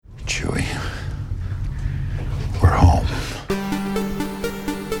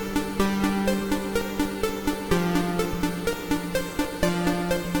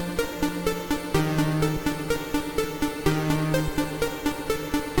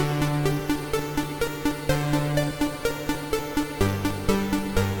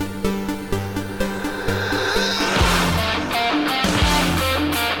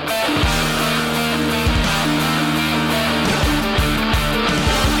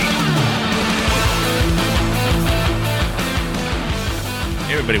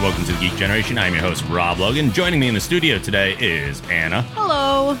everybody. Welcome to the Geek Generation. I'm your host, Rob Logan. Joining me in the studio today is Anna.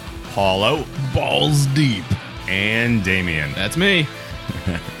 Hello. Paulo. Balls deep. And Damien. That's me.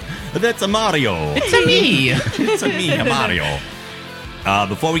 That's a Mario. It's a me. It's a me, a Mario.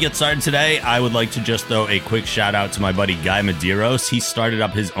 Before we get started today, I would like to just throw a quick shout out to my buddy Guy Medeiros. He started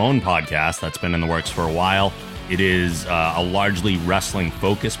up his own podcast that's been in the works for a while. It is a largely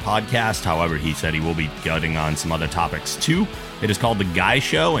wrestling-focused podcast. However, he said he will be getting on some other topics too. It is called The Guy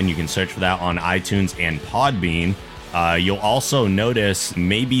Show, and you can search for that on iTunes and Podbean. You'll also notice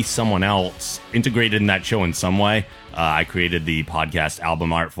maybe someone else integrated in that show in some way. I created the podcast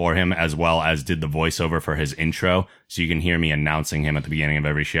album art for him, as well as did the voiceover for his intro, so you can hear me announcing him at the beginning of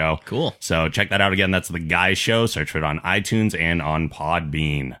every show. Cool. So check that out again. That's The Guy Show. Search for it on iTunes and on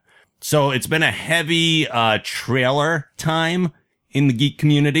Podbean. So it's been a heavy trailer time in the geek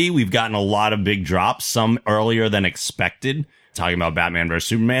community. We've gotten a lot of big drops, some earlier than expected, talking about Batman vs.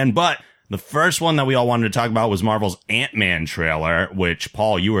 Superman. But the first one that we all wanted to talk about was Marvel's Ant-Man trailer, which,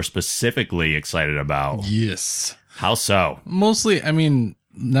 Paul, you were specifically excited about. Yes. How so? Mostly, I mean,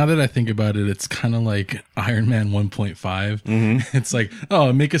 now that I think about it, it's kind of like Iron Man 1.5. Mm-hmm. It's like,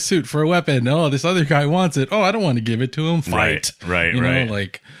 oh, make a suit for a weapon. Oh, this other guy wants it. Oh, I don't want to give it to him. Fight. Right. You know,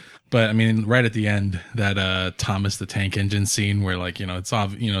 like... But I mean, right at the end, that Thomas the Tank Engine scene where, like, you know, it's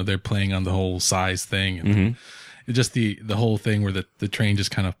they're playing on the whole size thing, and it's just the whole thing where the train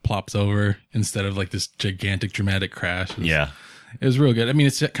just kind of plops over instead of like this gigantic dramatic crash. It was real good. I mean,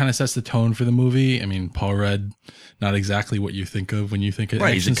 it kind of sets the tone for the movie. I mean, Paul Rudd, not exactly what you think of when you think of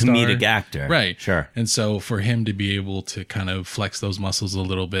right. He's a comedic star. actor, right? Sure. And so for him to be able to kind of flex those muscles a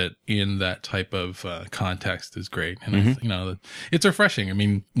little bit in that type of context is great. And you know, it's refreshing. I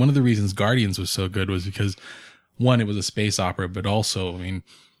mean, one of the reasons Guardians was so good was because one, it was a space opera, but also, I mean,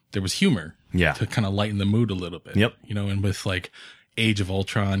 there was humor, to kind of lighten the mood a little bit. Yep. You know, and with like Age of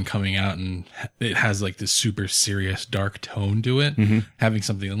Ultron coming out, and it has like this super serious dark tone to it. Having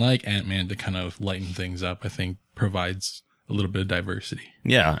something like Ant-Man to kind of lighten things up, I think provides a little bit of diversity.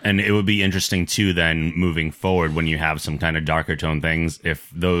 Yeah, and it would be interesting too then moving forward when you have some kind of darker tone things,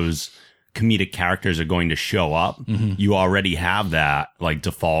 if those comedic characters are going to show up, you already have that like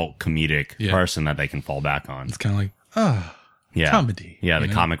default comedic person that they can fall back on. It's kind of like, comedy. Yeah, the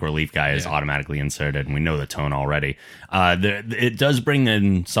comic relief guy is automatically inserted, and we know the tone already. It does bring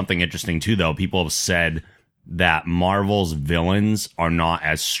in something interesting, too, though. People have said that Marvel's villains are not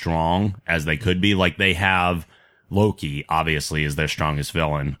as strong as they could be. Like, they have Loki, obviously, is their strongest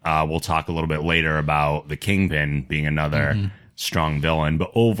villain. We'll talk a little bit later about the Kingpin being another strong villain.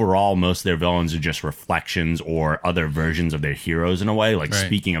 But overall, most of their villains are just reflections or other versions of their heroes in a way. Like,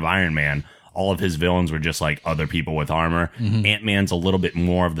 speaking of Iron Man, all of his villains were just like other people with armor. Ant-Man's a little bit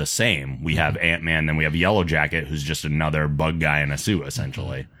more of the same. We have Ant-Man, then we have Yellow Jacket, who's just another bug guy in a suit,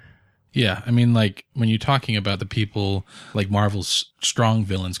 essentially. Yeah, I mean, like, when you're talking about the people, like Marvel's strong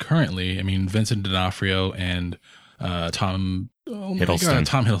villains currently, I mean, Vincent D'Onofrio and Tom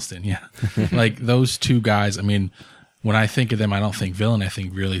Hiddleston, yeah. Like, those two guys, I mean, when I think of them, I don't think villain. I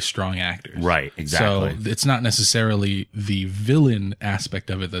think really strong actors. Right, exactly. So it's not necessarily the villain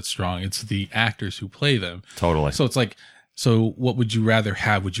aspect of it that's strong. It's the actors who play them. Totally. So it's like, so what would you rather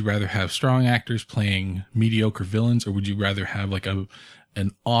have? Would you rather have strong actors playing mediocre villains, or would you rather have like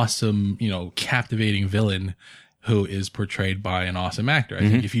an awesome, you know, captivating villain who is portrayed by an awesome actor? I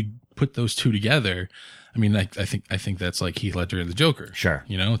think if you put those two together, I mean, I think that's like Heath Ledger and the Joker. Sure.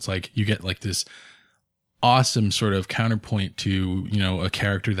 You know, it's like you get like this awesome sort of counterpoint to, you know, a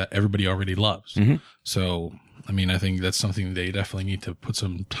character that everybody already loves. So, I mean, I think that's something they definitely need to put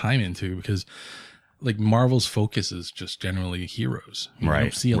some time into, because like Marvel's focus is just generally heroes. You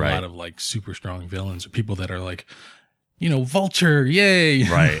don't see a lot of like super strong villains or people that are like, you know, Vulture, yay.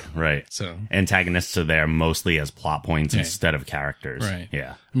 Right. So antagonists are there mostly as plot points instead of characters. Right.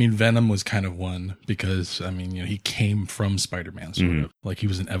 Yeah. I mean, Venom was kind of one because, I mean, you know, he came from Spider-Man sort of. Like he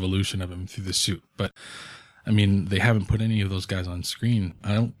was an evolution of him through the suit. But I mean, they haven't put any of those guys on screen.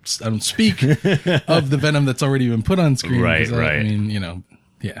 I don't speak of the Venom that's already been put on screen. Right. I mean, you know,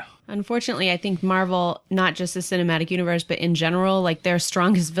 yeah. Unfortunately, I think Marvel, not just the cinematic universe, but in general, like their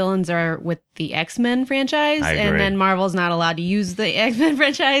strongest villains are with the X-Men franchise. And then Marvel's not allowed to use the X-Men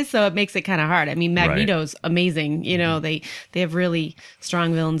franchise. So it makes it kind of hard. I mean, Magneto's amazing. You know, they have really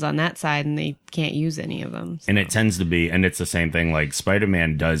strong villains on that side, and they can't use any of them. So. And it tends to be, and it's the same thing, like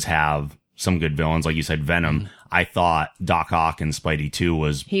Spider-Man does have some good villains. Like you said, Venom. I thought Doc Ock in Spidey 2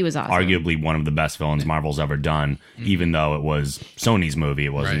 was awesome. Arguably one of the best villains Marvel's ever done, even though it was Sony's movie.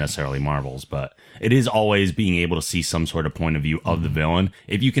 It wasn't necessarily Marvel's, but it is always being able to see some sort of point of view of the villain.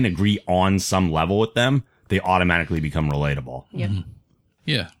 If you can agree on some level with them, they automatically become relatable. Yep.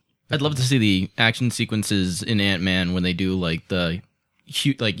 Yeah. I'd love to see the action sequences in Ant-Man when they do like the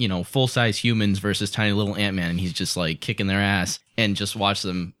full-size humans versus tiny little Ant-Man, and he's just like kicking their ass, and just watch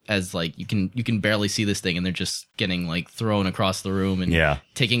them as like you can barely see this thing, and they're just getting like thrown across the room and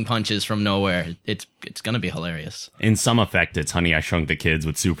taking punches from nowhere. It's gonna be hilarious. In some effect, it's Honey, I Shrunk the Kids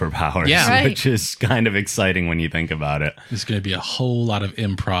with superpowers, which is kind of exciting when you think about it. There's gonna be a whole lot of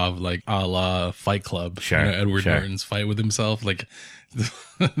improv, like a la Fight Club. Sure, Edward Norton's fight with himself, like.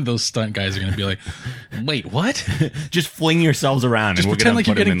 Those stunt guys are going to be like, wait, what? Just fling yourselves around just and we're going like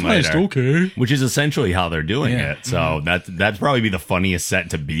to put them in punched. later. Okay. Which is essentially how they're doing it. So that's probably be the funniest set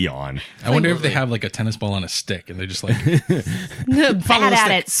to be on. I wonder if they have like a tennis ball on a stick and they're just like, bat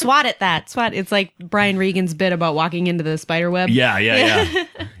at it, swat at that, swat. It's like Brian Regan's bit about walking into the spider web. Yeah.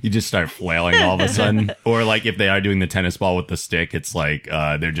 You just start flailing all of a sudden. Or like if they are doing the tennis ball with the stick, it's like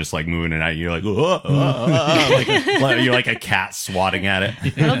they're just like moving it out. You're like, like you're like a cat swatting at it.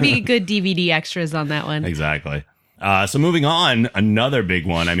 That'll be good DVD extras on that one. Exactly. So moving on, another big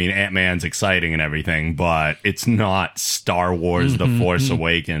one. I mean, Ant-Man's exciting and everything, but it's not Star Wars The Force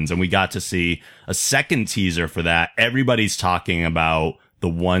Awakens. And we got to see a second teaser for that. Everybody's talking about the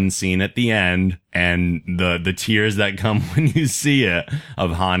one scene at the end and the tears that come when you see it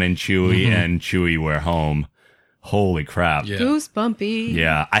of Han and Chewie and Chewie, we're home. Holy crap. Yeah. Goosebumpy.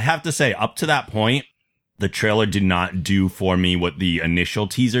 Yeah. I have to say, up to that point, the trailer did not do for me what the initial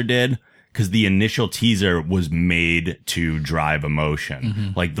teaser did, because the initial teaser was made to drive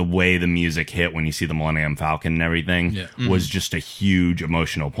emotion. Like the way the music hit when you see the Millennium Falcon and everything was just a huge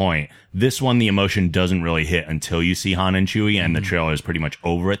emotional point. This one, the emotion doesn't really hit until you see Han and Chewie, and the trailer is pretty much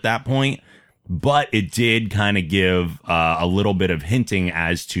over at that point. But it did kind of give a little bit of hinting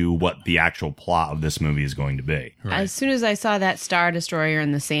as to what the actual plot of this movie is going to be. Right. As soon as I saw that Star Destroyer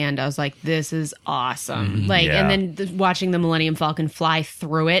in the sand, I was like, this is awesome. And then watching the Millennium Falcon fly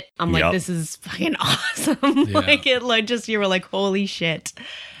through it, I'm like, this is fucking awesome. You were like, holy shit.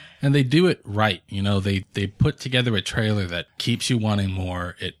 And they do it right. You know, they put together a trailer that keeps you wanting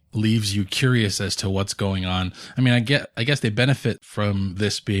more. It leaves you curious as to what's going on. I mean, I guess they benefit from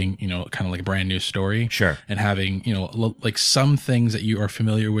this being, you know, kind of like a brand new story. Sure. And having, you know, like some things that you are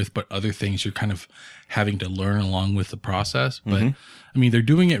familiar with, but other things you're kind of having to learn along with the process. But I mean, they're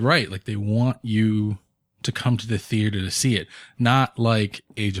doing it right. Like they want you to come to the theater to see it, not like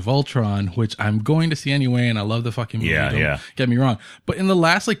Age of Ultron, which I'm going to see anyway, and I love the fucking movie. Don't get me wrong. But in the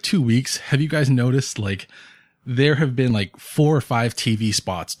last like 2 weeks, have you guys noticed like there have been like 4 or 5 TV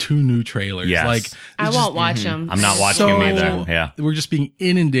spots, 2 new trailers? Yes. Like I won't watch them. I'm not watching them either. Yeah, we're just being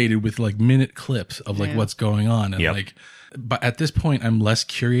inundated with like minute clips of like what's going on, and like, but at this point, I'm less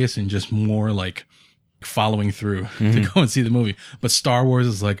curious and just more like following through to go and see the movie. But Star Wars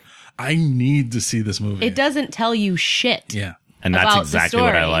is like, I need to see this movie. It doesn't tell you shit. Yeah. And that's exactly story,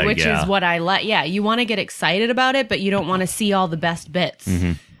 what I like. Which is what I like. Yeah. You want to get excited about it, but you don't want to see all the best bits.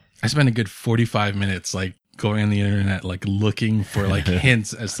 I spent a good 45 minutes like going on the internet, like looking for like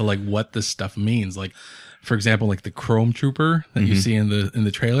hints as to like what this stuff means. Like, for example, like the Chrome Trooper that you see in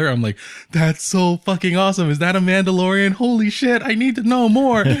the trailer. I'm like, that's so fucking awesome. Is that a Mandalorian? Holy shit. I need to know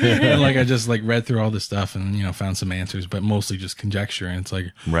more. And like, I just like read through all this stuff and, you know, found some answers, but mostly just conjecture. And it's like,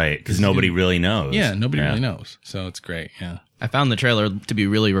 right. Because nobody really knows. Yeah. Nobody really knows. So it's great. Yeah. I found the trailer to be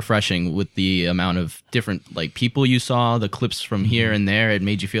really refreshing with the amount of different like people you saw, the clips from here and there. It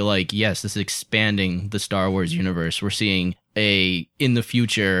made you feel like, yes, this is expanding the Star Wars universe. We're seeing in the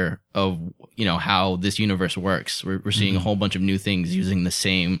future of, you know, how this universe works. We're seeing a whole bunch of new things using the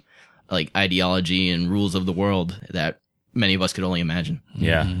same like ideology and rules of the world that many of us could only imagine.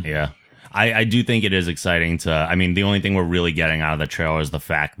 Yeah. I do think it is exciting I mean, the only thing we're really getting out of the trailer is the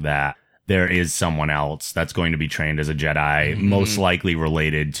fact that there is someone else that's going to be trained as a Jedi, most likely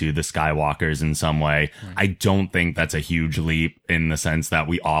related to the Skywalkers in some way. Right. I don't think that's a huge leap in the sense that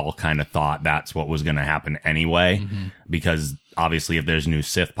we all kind of thought that's what was going to happen anyway, because obviously if there's new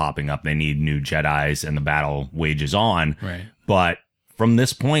Sith popping up, they need new Jedis and the battle wages on. Right. But from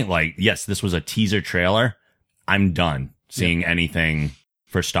this point, like, yes, this was a teaser trailer. I'm done seeing anything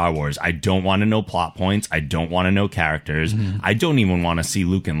for Star Wars. I don't want to know plot points. I don't want to know characters. I don't even want to see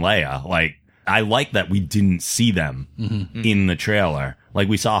Luke and Leia. Like, I like that we didn't see them in the trailer. Like,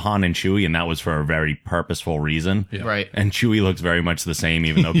 we saw Han and Chewie, and that was for a very purposeful reason. Yeah. Right. And Chewie looks very much the same,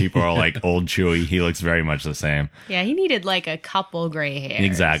 even though people are like, old Chewie, he looks very much the same. Yeah, he needed like a couple gray hairs.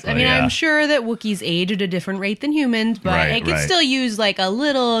 Exactly. I mean, I'm sure that Wookiees age at a different rate than humans, but it could still use like a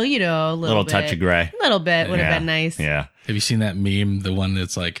little, you know, little bit. Touch of gray. A little bit would have been nice. Yeah. Have you seen that meme? The one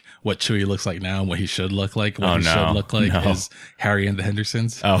that's like what Chewie looks like now and what he should look like? What he should look like is Harry and the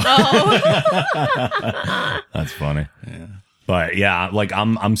Hendersons. Oh. That's funny. Yeah. But yeah, like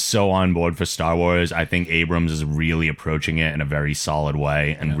I'm so on board for Star Wars. I think Abrams is really approaching it in a very solid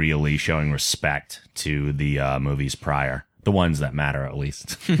way and really showing respect to the movies prior. The ones that matter, at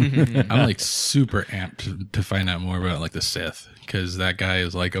least. I'm like super amped to find out more about like the Sith, because that guy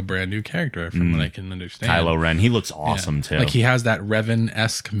is like a brand new character from what I can understand. Kylo Ren, he looks awesome too. Like he has that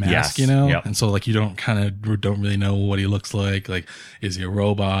Revan-esque mask, Yes. Yep. and so like you don't really know what he looks like. Like, is he a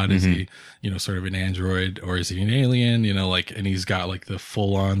robot? Is he sort of an android, or is he an alien? Like, and he's got like the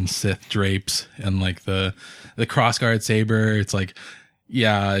full on Sith drapes and like the crossguard saber. It's like,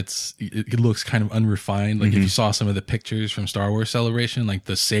 yeah, it looks kind of unrefined. Like if you saw some of the pictures from Star Wars Celebration, like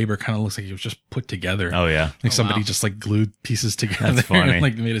the saber kind of looks like it was just put together. Oh yeah, like somebody just like glued pieces together. That's funny. And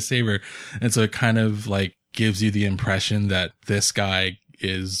like made a saber. And so it kind of like gives you the impression that this guy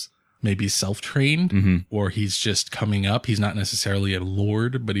is maybe self-trained, or he's just coming up. He's not necessarily a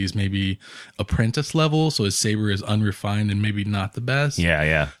lord, but he's maybe apprentice level. So his saber is unrefined and maybe not the best.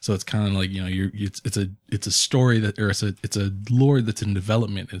 Yeah. So it's kind of like, it's a story that, or it's a lord that's in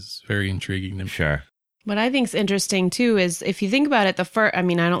development is very intriguing to me. Sure. What I think is interesting, too, is if you think about it, I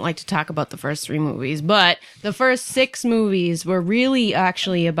don't like to talk about the first 3 movies, but the first 6 movies were really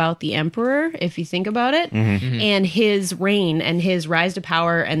actually about the Emperor, if you think about it, and his reign and his rise to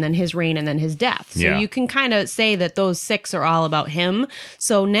power, and then his reign and then his death. So you can kind of say that those 6 are all about him.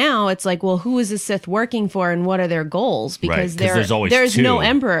 So now it's like, well, who is the Sith working for and what are their goals? Because there's no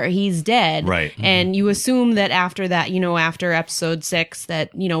Emperor. He's dead. Right. And you assume that after that, after episode 6,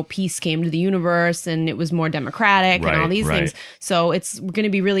 that, peace came to the universe and it was more democratic and all these things. So it's going to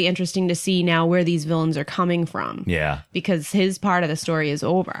be really interesting to see now where these villains are coming from. Yeah. Because his part of the story is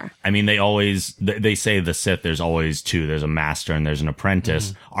over. I mean, they say the Sith, there's always 2. There's a master and there's an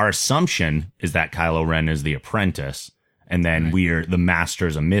apprentice. Our assumption is that Kylo Ren is the apprentice, and then the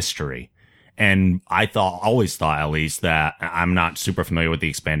master's a mystery. And I always thought at least that, I'm not super familiar with the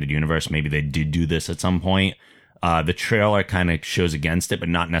expanded universe. Maybe they did do this at some point. The trailer kind of shows against it, but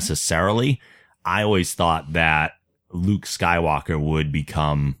not necessarily. I always thought that Luke Skywalker would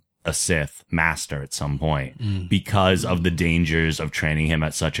become a Sith master at some point because of the dangers of training him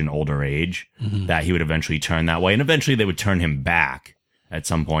at such an older age, that he would eventually turn that way. And eventually they would turn him back at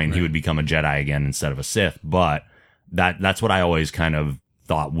some point. He would become a Jedi again instead of a Sith. But that's what I always kind of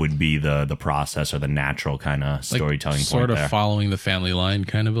thought would be the process or the natural kind of storytelling point sort of there. Following the family line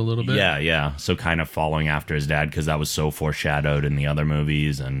kind of a little bit. Yeah. So kind of following after his dad, because that was so foreshadowed in the other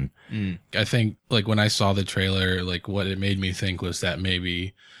movies. And I think like when I saw the trailer, like what it made me think was that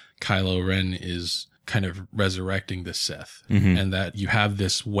maybe Kylo Ren is kind of resurrecting the Sith, and that you have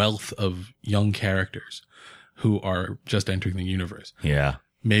this wealth of young characters who are just entering the universe. Yeah.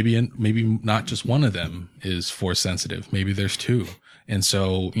 Maybe not just one of them is Force sensitive. Maybe there's 2. And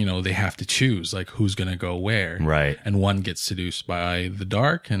so, they have to choose like who's going to go where. Right. And one gets seduced by the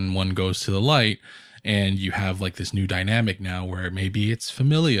dark and one goes to the light. And you have like this new dynamic now where maybe it's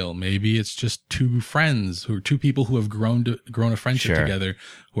familial. Maybe it's just 2 friends or 2 people who have grown a friendship together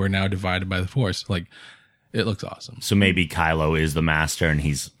who are now divided by the Force. Like, it looks awesome. So maybe Kylo is the master and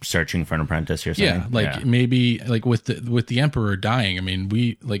he's searching for an apprentice or something? Yeah. Maybe like with the Emperor dying, I mean,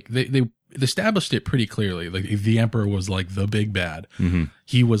 they established it pretty clearly. Like the Emperor was like the big bad.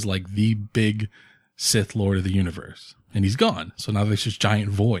 He was like the big Sith Lord of the universe, and he's gone. So now there's this giant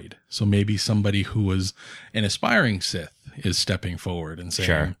void. So maybe somebody who was an aspiring Sith is stepping forward and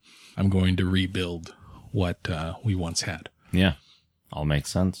saying, I'm going to rebuild what we once had. Yeah. All makes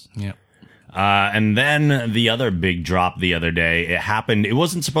sense. Yeah. And then the other big drop the other day, it happened. It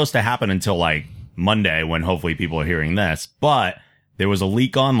wasn't supposed to happen until like Monday, when hopefully people are hearing this, but there was a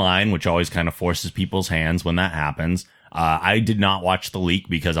leak online, which always kind of forces people's hands when that happens. I did not watch the leak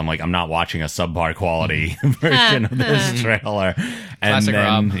because I'm not watching a subpar quality version of this trailer. And Classic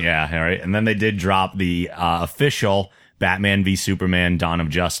then, Rob. Yeah, all right. And then they did drop the official Batman v Superman Dawn of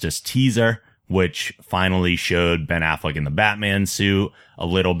Justice teaser, which finally showed Ben Affleck in the Batman suit, a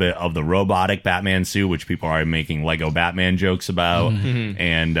little bit of the robotic Batman suit, which people are making Lego Batman jokes about.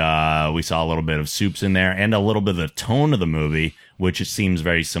 And we saw a little bit of Supes in there, and a little bit of the tone of the movie, which seems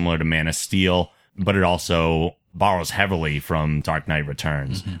very similar to Man of Steel, but it also borrows heavily from Dark Knight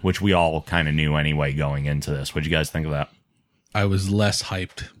Returns, which we all kind of knew anyway going into this. What'd you guys think of that? I was less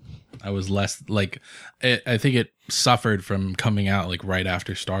hyped. I was less like, I think it suffered from coming out like right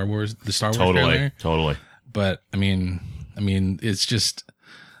after Star Wars, the Star Wars trailer. Totally. But I mean, it's just,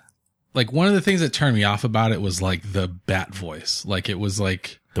 like one of the things that turned me off about it was like the bat voice. Like it was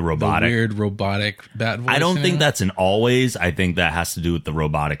like the weird robotic bat voice. I don't think that's an always. I think that has to do with the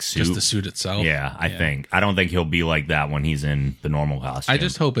robotic suit. Just the suit itself. Yeah, I think. I don't think he'll be like that when he's in the normal costume. I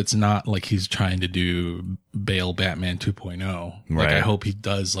just hope it's not like he's trying to do Bale Batman 2.0. Like I hope he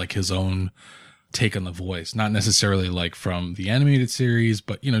does like his own take on the voice, not necessarily like from the animated series,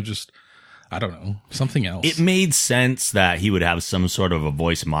 but just I don't know, something else. It made sense that he would have some sort of a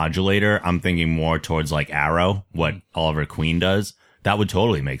voice modulator. I'm thinking more towards like Arrow, what Oliver Queen does. That would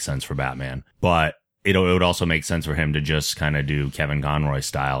totally make sense for Batman. But it would also make sense for him to just kind of do Kevin Conroy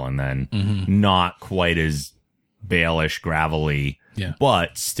style and then not quite as Bale-ish, gravelly,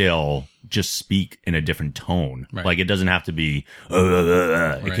 but still just speak in a different tone. Right. Like it doesn't have to be,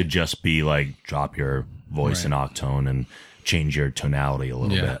 it could just be like drop your voice in octone and change your tonality a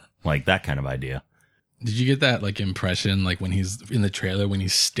little bit. Like that kind of idea. Did you get that like impression, like when he's in the trailer, when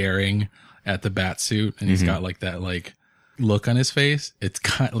he's staring at the bat suit and he's got like that like look on his face? It's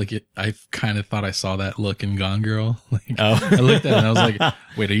kind of like I kind of thought I saw that look in Gone Girl. Like, I looked at it and I was like,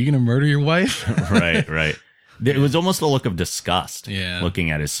 wait, are you going to murder your wife? Right. It was almost a look of disgust.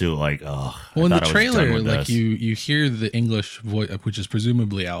 Looking at his suit, like, oh. Well, in the trailer, like you hear the English voice, which is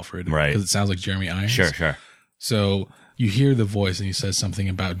presumably Alfred, right? Because it sounds like Jeremy Irons. Sure. So you hear the voice and he says something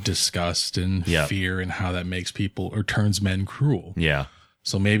about disgust and fear and how that makes people or turns men cruel. Yeah.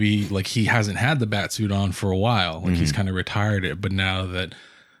 So maybe like he hasn't had the bat suit on for a while. Like he's kind of retired it, but now that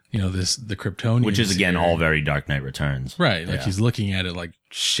the Kryptonian, which is again all very Dark Knight Returns, right? Like he's looking at it like,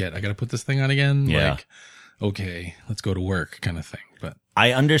 shit, I got to put this thing on again. Yeah. Like, okay, let's go to work, kind of thing. But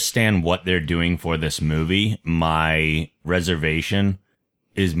I understand what they're doing for this movie. My reservation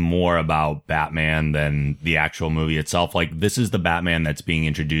is more about Batman than the actual movie itself. Like this is the Batman that's being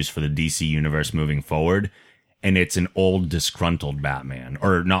introduced for the DC universe moving forward. And it's an old, disgruntled Batman.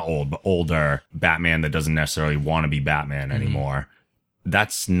 Or not old, but older Batman that doesn't necessarily want to be Batman anymore.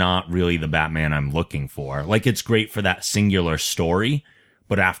 That's not really the Batman I'm looking for. Like, it's great for that singular story.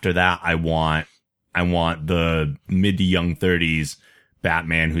 But after that, I want the mid to young 30s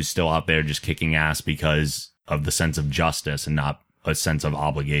Batman who's still out there just kicking ass because of the sense of justice and not a sense of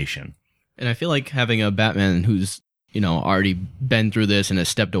obligation. And I feel like having a Batman who's already been through this and has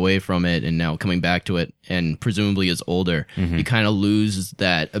stepped away from it and now coming back to it and presumably is older, you kind of lose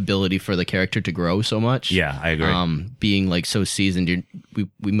that ability for the character to grow so much. Yeah, I agree. Being like so seasoned,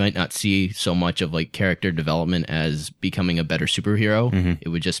 we might not see so much of like character development as becoming a better superhero. It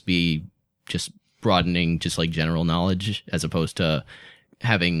would just be just broadening just like general knowledge as opposed to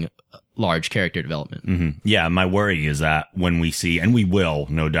having large character development. Yeah, my worry is that when we see, and we will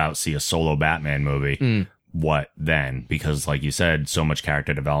no doubt see a solo Batman movie, what then? Because like you said, so much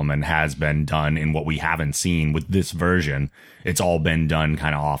character development has been done in what we haven't seen with this version. It's all been done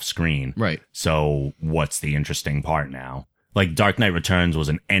kind of off screen. Right. So what's the interesting part now? Like Dark Knight Returns was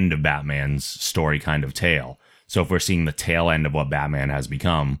an end of Batman's story kind of tale. So if we're seeing the tail end of what Batman has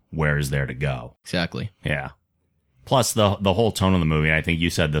become, where is there to go? Exactly. Yeah. Plus the whole tone of the movie, I think you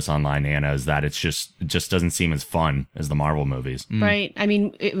said this online, Anna, is that it just doesn't seem as fun as the Marvel movies. Right. I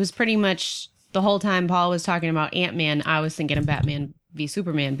mean, it was pretty much the whole time Paul was talking about Ant-Man, I was thinking of Batman v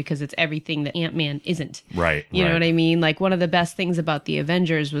Superman because it's everything that Ant-Man isn't. Right. You know what I mean? Like one of the best things about the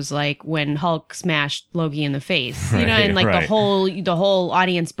Avengers was like when Hulk smashed Loki in the face, and like the whole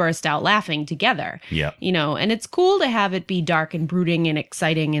audience burst out laughing together. Yeah. And it's cool to have it be dark and brooding and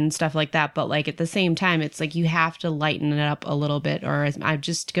exciting and stuff like that. But like at the same time, it's like you have to lighten it up a little bit or I'm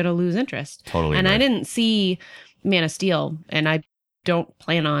just going to lose interest. Totally. And I didn't see Man of Steel and I don't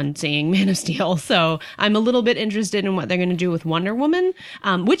plan on seeing Man of Steel. So I'm a little bit interested in what they're going to do with Wonder Woman,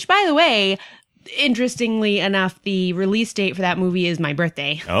 which, by the way, interestingly enough, the release date for that movie is my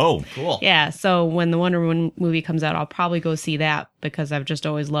birthday. Oh, cool. Yeah. So when the Wonder Woman movie comes out, I'll probably go see that because I've just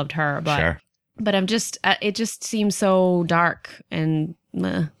always loved her. But, sure. But I'm just, it just seems so dark and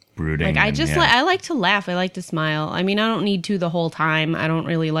brooding. Like I like to laugh. I like to smile. I mean, I don't need to the whole time. I don't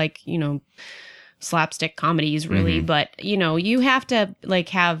really like, slapstick comedies really, but you have to like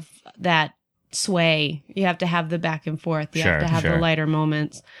have that sway. You have to have the back and forth. You have to have the lighter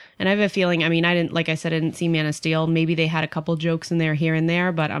moments. And I have a feeling, I mean, I didn't see Man of Steel. Maybe they had a couple jokes in there here and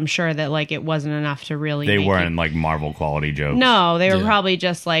there, but I'm sure that like it wasn't enough to really They weren't like Marvel quality jokes. No, they were probably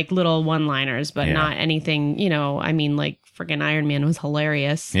just like little one-liners, but not anything, I mean, like friggin' Iron Man was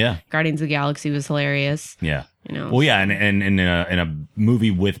hilarious. Yeah. Guardians of the Galaxy was hilarious. Yeah. Well, yeah, and in a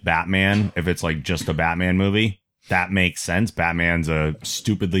movie with Batman, if it's like just a Batman movie, that makes sense. Batman's a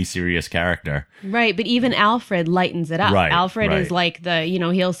stupidly serious character. Right, but even Alfred lightens it up. Right, Alfred is like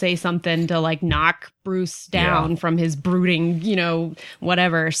he'll say something to like knock Bruce down from his brooding,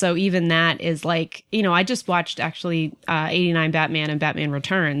 whatever. So even that is like, I just watched actually 89 Batman and Batman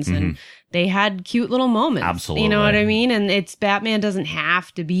Returns, and they had cute little moments. Absolutely. You know what I mean? And Batman doesn't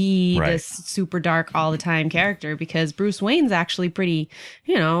have to be this super dark all the time character, because Bruce Wayne's actually pretty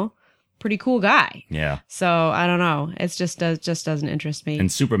cool guy. Yeah. So I don't know. It just doesn't interest me.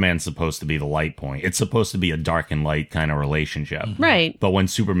 And Superman's supposed to be the light point. It's supposed to be a dark and light kind of relationship. Right. But when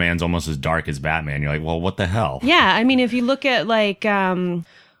Superman's almost as dark as Batman, you're like, well, what the hell? Yeah. I mean, if you look at like the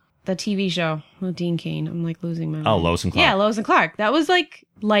TV show with Dean Cain, I'm like losing my mind. Oh, Lois and Clark. Yeah, Lois and Clark. That was like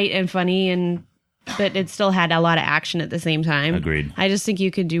light and funny, but it still had a lot of action at the same time. Agreed. I just think you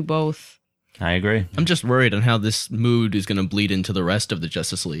could do both. I agree. I'm just worried on how this mood is going to bleed into the rest of the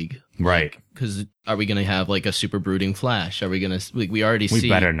Justice League. Right. Because are we going to have like a super brooding Flash? Are we going to, we already see. We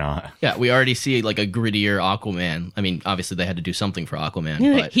better not. Yeah, we already see like a grittier Aquaman. I mean, obviously they had to do something for Aquaman.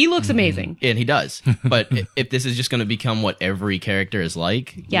 But, He looks amazing. and he does. But if this is just going to become what every character is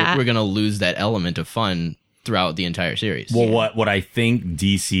like, we're going to lose that element of fun throughout the entire series. Well, what I think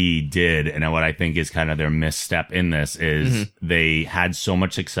DC did, and what I think is kind of their misstep in this, is they had so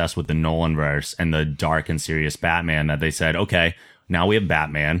much success with the Nolanverse and the dark and serious Batman that they said, okay, now we have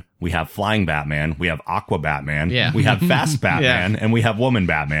Batman, we have Flying Batman, we have Aqua Batman, we have Fast Batman, and we have Woman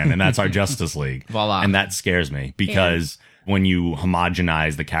Batman, and that's our Justice League. Voila. And that scares me, because when you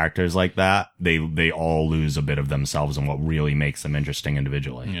homogenize the characters like that, they all lose a bit of themselves and what really makes them interesting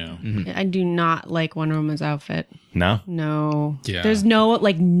individually. Yeah. I do not like Wonder Woman's outfit. No? No. Yeah. There's no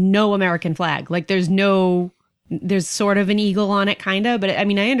American flag. Like there's sort of an eagle on it, kind of. But I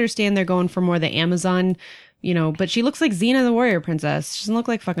mean, I understand they're going for more the Amazon, but she looks like Xena the Warrior Princess. She doesn't look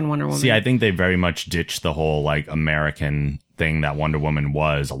like fucking Wonder Woman. See, I think they very much ditched the whole like American thing that Wonder Woman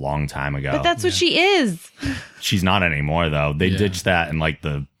was a long time ago. But that's what she is. She's not anymore, though. They ditched that in like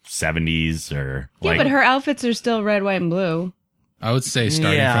the 70s or like. Yeah, but her outfits are still red, white, and blue. I would say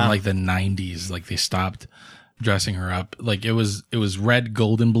starting from like the 90s, like they stopped dressing her up. Like it was red,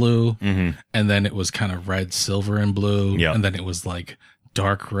 gold, and blue, and then it was kind of red, silver, and blue, and then it was like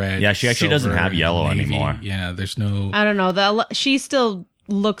dark red. Yeah, she actually doesn't have yellow anymore. Yeah, there's no. I don't know. She still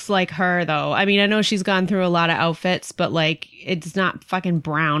looks like her, though. I mean, I know she's gone through a lot of outfits, but like it's not fucking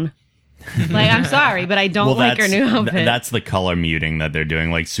brown. Like, I'm sorry, but I don't like her new outfit. That's the color muting that they're doing.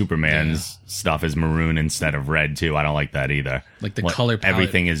 Like Superman's stuff is maroon instead of red too. I don't like that either. Like the color palette.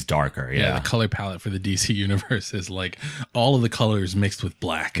 Everything is darker. Yeah. The color palette for the DC universe is like all of the colors mixed with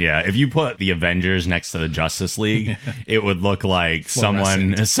black. Yeah. If you put the Avengers next to the Justice League, it would look like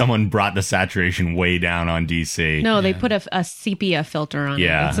someone brought the saturation way down on DC. No, they put a sepia filter on it.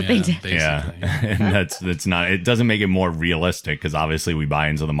 That's what they did. Basically. Yeah. And that's not, it doesn't make it more realistic, because obviously we buy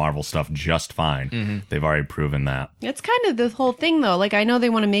into the Marvel stuff just fine. They've already proven that. It's kind of the whole thing, though. Like, I know they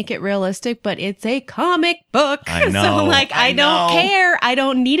want to make it realistic, but it's a comic book. I know. So, like, I don't care. I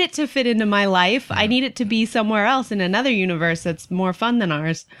don't need it to fit into my life. I need it to be somewhere else in another universe that's more fun than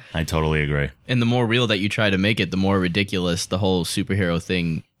ours. I totally agree. And the more real that you try to make it, the more ridiculous the whole superhero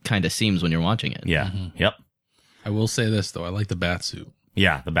thing kind of seems when you're watching it. Yeah. Yep. I will say this, though. I like the Batsuit.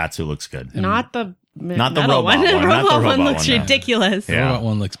 Yeah. The Batsuit looks good. Not the robot one. one. The Not the robot one robot looks one, no. ridiculous. The robot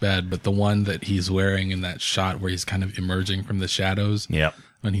one looks bad, but the one that he's wearing in that shot where he's kind of emerging from the shadows. Yep.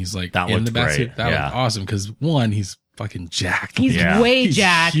 When he's like That in looked the Batsuit. great. That Yeah. looked awesome, because one, he's fucking jacked. He's way He's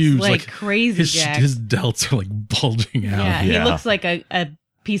jacked. huge, like crazy jacked. His delts are like bulging out. Yeah, he Yeah. looks like a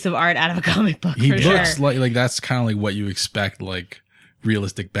piece of art out of a comic book, He for looks sure. like that's kind of like what you expect like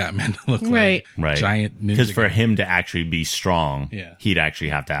realistic Batman to look Right. like. Right. Giant ninja. Because for guy. him to actually be strong, Yeah. he'd actually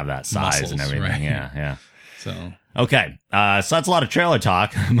have to have that size Muscles, and everything. right. Yeah. So Okay, so that's a lot of trailer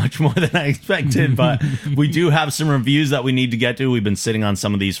talk, much more than I expected, but we do have some reviews that we need to get to. We've been sitting on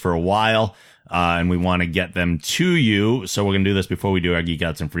some of these for a while, and we want to get them to you, so we're going to do this before we do our Geek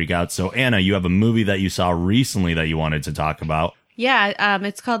Outs and Freak Outs. So, Anna, you have a movie that you saw recently that you wanted to talk about. Yeah,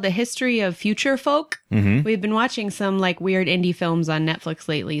 it's called The History of Future Folk. Mm-hmm. We've been watching some like weird indie films on Netflix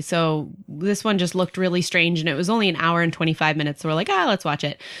lately. So this one just looked really strange, and it was only an hour and 25 minutes. So we're like, let's watch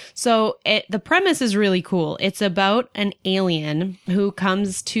it. So the premise is really cool. It's about an alien who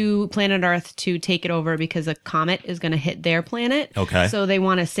comes to planet Earth to take it over because a comet is going to hit their planet. Okay. So they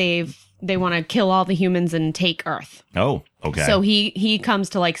want to kill all the humans and take Earth. Oh, okay. So he comes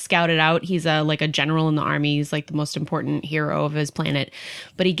to like scout it out. He's a general in the army. He's like the most important hero of his planet.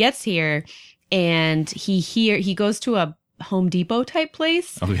 But he gets here and he goes to a Home Depot type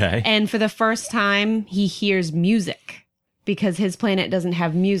place. Okay. And for the first time, he hears music. because his planet doesn't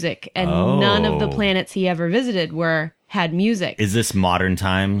have music, and none of the planets he ever visited had music. Is this modern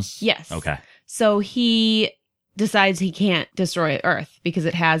times? Yes. Okay. So he decides he can't destroy Earth because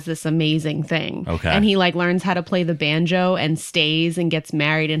it has this amazing thing. Okay. And he like learns how to play the banjo and stays and gets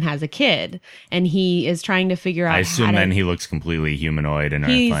married and has a kid. And he is trying to figure out I assume then he looks completely humanoid and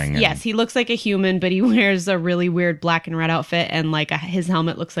Earthling. Yes, he looks like a human, but he wears a really weird black and red outfit, and like his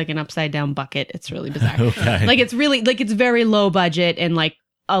helmet looks like an upside down bucket. It's really bizarre. Okay. Like it's really like it's very low budget and like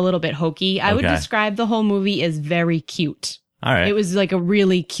a little bit hokey. I would describe the whole movie as very cute. All right. It was like a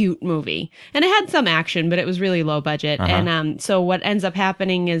really cute movie, and it had some action, but it was really low budget. And so what ends up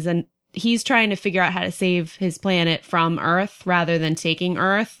happening is he's trying to figure out how to save his planet from Earth rather than taking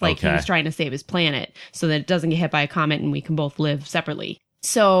Earth. Like he was trying to save his planet so that it doesn't get hit by a comet and we can both live separately.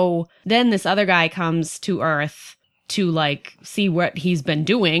 So then this other guy comes to Earth to like see what he's been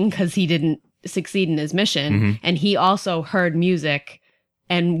doing because he didn't succeed in his mission, and he also heard music.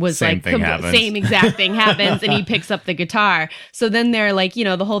 And was same exact thing happens, and he picks up the guitar. So then they're like, you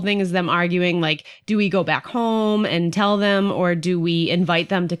know, the whole thing is them arguing, like, do we go back home and tell them, or do we invite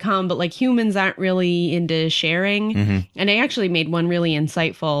them to come? But like humans aren't really into sharing. And I actually made one really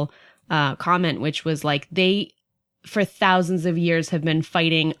insightful comment, which was like they, for thousands of years, have been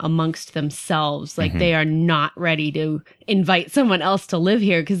fighting amongst themselves. Like they are not ready to invite someone else to live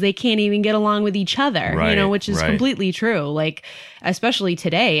here because they can't even get along with each other, you know, which is completely true. Like, especially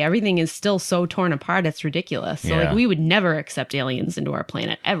today, everything is still so torn apart. It's ridiculous. So like we would never accept aliens into our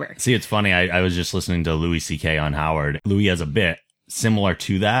planet ever. See, it's funny. I was just listening to Louis C.K. on Howard. Louis has a bit similar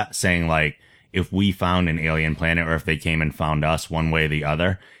to that, saying like, if we found an alien planet or if they came and found us one way or the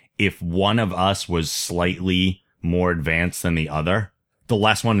other, if one of us was slightly more advanced than the other, the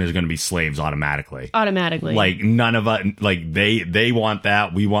last one is going to be slaves automatically. Like none of us, like they want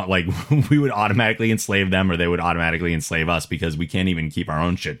that. We want, like, we would automatically enslave them or they would automatically enslave us because we can't even keep our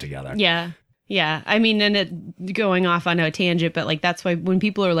own shit together. Yeah. Yeah. I mean, and it going off on a tangent, but like, that's why when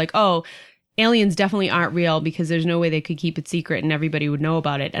people are like, oh, aliens definitely aren't real because there's no way they could keep it secret and everybody would know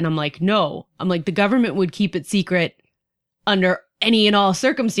about it. And I'm like, no, the government would keep it secret under any and all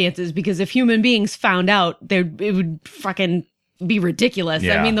circumstances, because if human beings found out, it would fucking be ridiculous.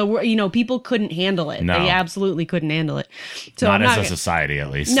 Yeah. I mean, people couldn't handle it. No. They absolutely couldn't handle it. So not as a society,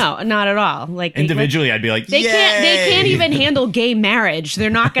 at least. No, not at all. Like individually, I'd be like, they can't even handle gay marriage. They're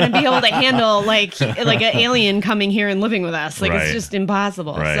not going to be able to handle like an alien coming here and living with us. Like it's just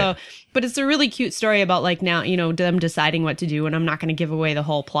impossible. Right. So, but it's a really cute story about like now, them deciding what to do. And I'm not going to give away the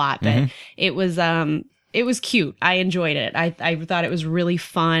whole plot, but it was cute. I enjoyed it. I thought it was really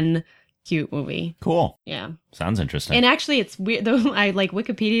fun, cute movie. Cool. Yeah. Sounds interesting. And actually, it's weird, though. I like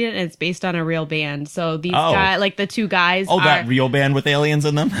Wikipedia and it's based on a real band. So these guys, like the two guys. Oh, that real band with aliens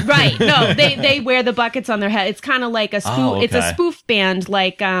in them? Right. No, they wear the buckets on their head. It's kind of like a spoof. Oh, okay. It's a spoof band,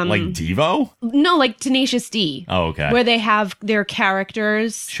 like Devo? No, like Tenacious D. Oh, okay. Where they have their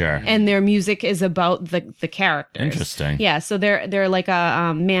characters. Sure. And their music is about the characters. Interesting. Yeah. So they're like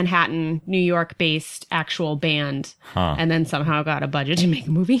a Manhattan, New York based actual band. Huh. And then somehow got a budget to make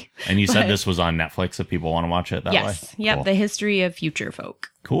a movie. And you said this was on Netflix if people want to watch it that way? Yes. Yep. Cool. The History of Future Folk.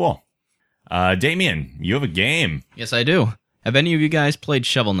 Cool. Damien, you have a game. Yes, I do. Have any of you guys played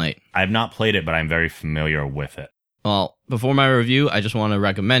Shovel Knight? I have not played it, but I'm very familiar with it. Well, before my review, I just want to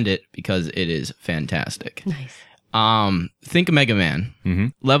recommend it because it is fantastic. Nice. Think Mega Man. Mm-hmm.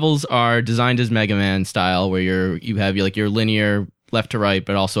 Levels are designed as Mega Man style, where you have your linear left to right,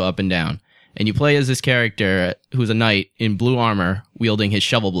 but also up and down. And you play as this character who's a knight in blue armor wielding his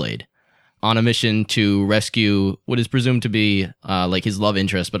shovel blade on a mission to rescue what is presumed to be like his love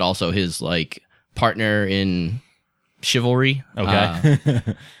interest, but also his like partner in chivalry,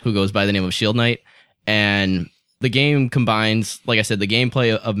 who goes by the name of Shield Knight. And the game combines, like I said, the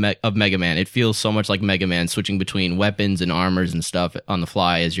gameplay of Mega Man. It feels so much like Mega Man, switching between weapons and armors and stuff on the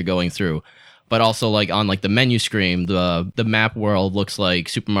fly as you're going through. But also, like on like the menu screen, the map world looks like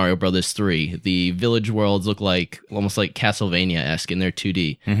Super Mario Brothers 3. The village worlds look like almost like Castlevania-esque in their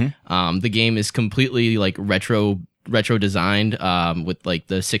 2D. Mm-hmm. The game is completely like retro designed, with like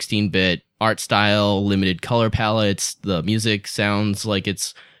the 16-bit art style, limited color palettes. The music sounds like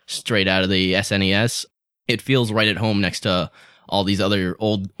it's straight out of the SNES. It feels right at home next to all these other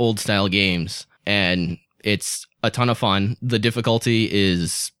old style games, and it's a ton of fun. The difficulty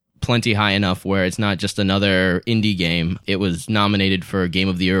is plenty high enough where it's not just another indie game. It was nominated for Game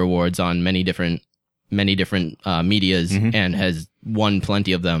of the Year awards on many different medias, and has won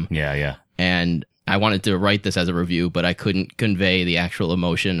plenty of them. Yeah. And I wanted to write this as a review, but I couldn't convey the actual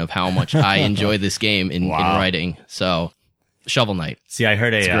emotion of how much I enjoy this game in writing. So Shovel Knight. See, I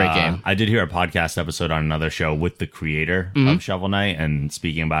heard a great game. I did hear a podcast episode on another show with the creator of Shovel Knight, and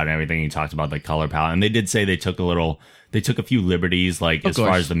speaking about everything, he talked about the color palette, and they did say they took a few liberties, like as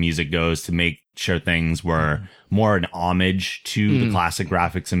far as the music goes, to make sure things were more an homage to the classic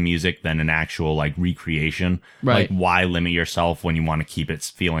graphics and music than an actual like recreation. Right. Like, why limit yourself when you want to keep it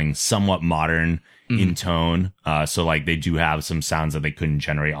feeling somewhat modern in tone? So like they do have some sounds that they couldn't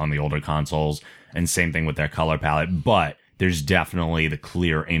generate on the older consoles, and same thing with their color palette, but there's definitely the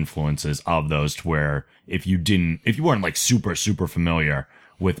clear influences of those to where if you weren't like super familiar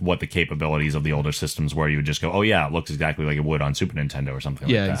with what the capabilities of the older systems were, you would just go, oh yeah, it looks exactly like it would on Super Nintendo or something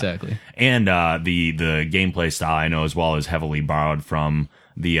like that. Yeah, exactly. And the gameplay style, I know as well, is heavily borrowed from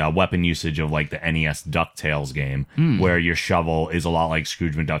the weapon usage of like the NES DuckTales game, where your shovel is a lot like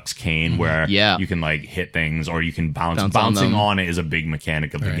Scrooge McDuck's cane, where you can like hit things or you can bounce. Bouncing on it is a big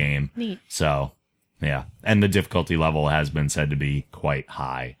mechanic of the game. Neat. So, yeah. And the difficulty level has been said to be quite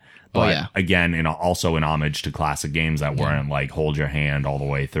high. But again, also an homage to classic games that weren't like hold your hand all the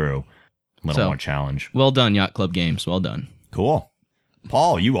way through. A little more challenge. Well done, Yacht Club Games. Well done. Cool.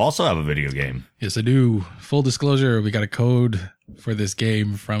 Paul, you also have a video game. Yes, I do. Full disclosure, we got a code for this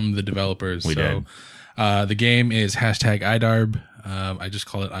game from the developers. We did. The game is #IDARB. I just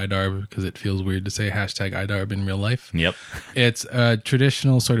call it IDARB because it feels weird to say #IDARB in real life. Yep. It's a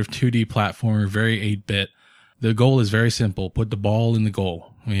traditional sort of 2D platformer, very 8-bit. The goal is very simple. Put the ball in the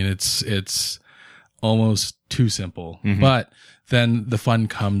goal. I mean, it's almost too simple. But then the fun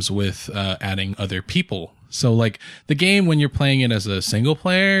comes with adding other people. So like the game, when you're playing it as a single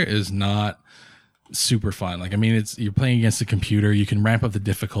player, is not super fun. Like, I mean, you're playing against a computer. You can ramp up the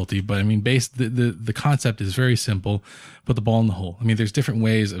difficulty, but I mean, the concept is very simple. Put the ball in the hole. I mean, there's different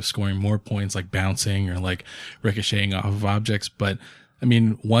ways of scoring more points, like bouncing or like ricocheting off of objects. But I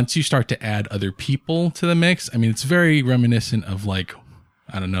mean, once you start to add other people to the mix, I mean, it's very reminiscent of like,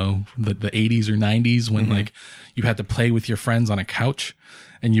 I don't know, the 80s or 90s when like you had to play with your friends on a couch.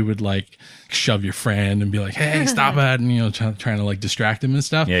 And you would like shove your friend and be like, hey, stop it. And, you know, trying to like distract him and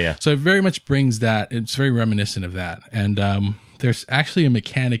stuff. Yeah. So it very much brings that. It's very reminiscent of that. And there's actually a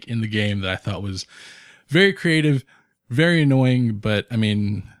mechanic in the game that I thought was very creative, very annoying, but I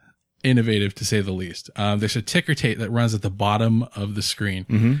mean, innovative to say the least. There's a ticker tape that runs at the bottom of the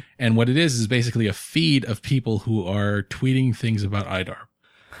screen. And what it is basically a feed of people who are tweeting things about IDARB.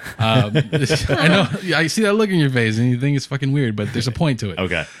 I know I see that look in your face and you think it's fucking weird, but there's a point to it.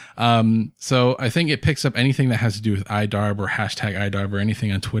 Okay. So I think it picks up anything that has to do with IDARB or #IDARB or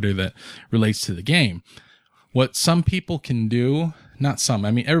anything on Twitter that relates to the game. What some people can do, not some,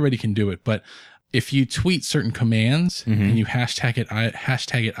 I mean, everybody can do it, but if you tweet certain commands and you hashtag it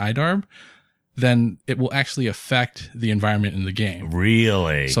IDARB, then it will actually affect the environment in the game.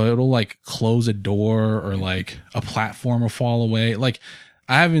 Really? So it'll like close a door or like a platform will fall away. Like,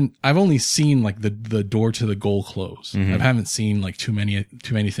 I've only seen like the door to the goal close. I haven't seen like too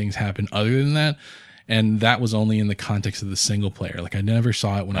many things happen other than that. And that was only in the context of the single player. Like I never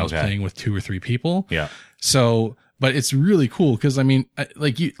saw it when I was playing with 2 or 3 people. Yeah. So, but it's really cool because I mean,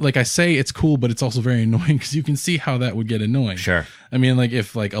 like I say, it's cool, but it's also very annoying because you can see how that would get annoying. Sure. I mean, like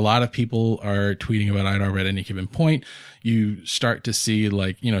if like a lot of people are tweeting about IDARB at any given point, you start to see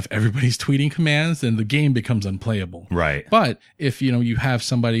like, you know, if everybody's tweeting commands, then the game becomes unplayable. Right. But if, you know, you have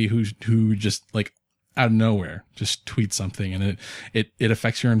somebody who just like out of nowhere just tweets something and it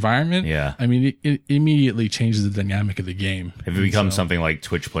affects your environment. Yeah. I mean, it immediately changes the dynamic of the game. If it becomes something like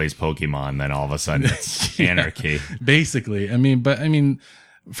Twitch plays Pokemon, then all of a sudden it's anarchy. Basically. I mean,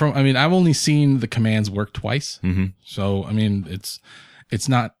 I've only seen the commands work twice. So, I mean, it's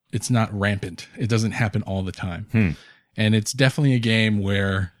not rampant. It doesn't happen all the time. And it's definitely a game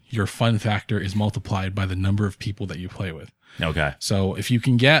where your fun factor is multiplied by the number of people that you play with. Okay. So if you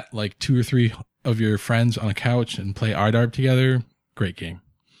can get like 2 or 3 of your friends on a couch and play IDARB together, great game.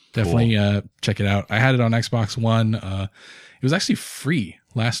 Definitely check it out. I had it on Xbox One. It was actually free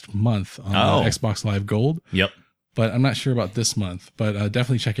last month on Xbox Live Gold. Yep. But I'm not sure about this month. But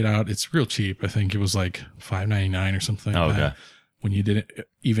definitely check it out. It's real cheap. I think it was like $5.99 or something like that when you did it,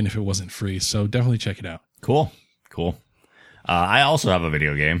 even if it wasn't free. So definitely check it out. Cool. I also have a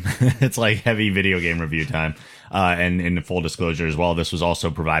video game. It's like heavy video game review time. And in full disclosure as well, this was also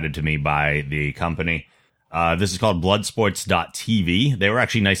provided to me by the company. This is called Bloodsports.tv. They were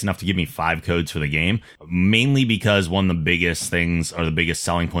actually nice enough to give me 5 codes for the game, mainly because one of the biggest things or the biggest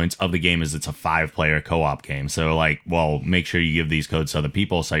selling points of the game is it's a 5-player co-op game. So like, well, make sure you give these codes to other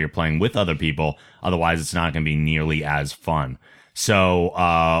people so you're playing with other people. Otherwise, it's not going to be nearly as fun.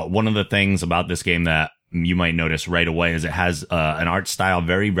 So one of the things about this game that you might notice right away is it has an art style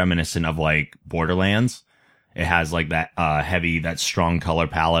very reminiscent of like Borderlands. It has like that that strong color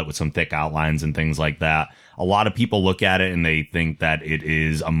palette with some thick outlines and things like that. A lot of people look at it and they think that it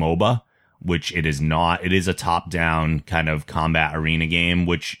is a MOBA, which it is not. It is a top-down kind of combat arena game,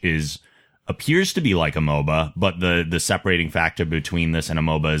 which appears to be like a MOBA, but the separating factor between this and a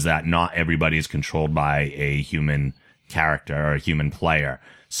MOBA is that not everybody is controlled by a human character or a human player.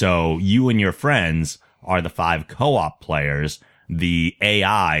 So you and your friends are the 5 co-op players. The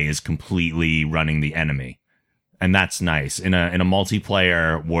AI is completely running the enemy. And that's nice. In a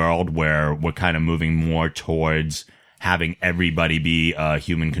multiplayer world where we're kind of moving more towards having everybody be a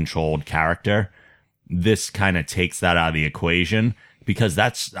human controlled character, this kind of takes that out of the equation. Because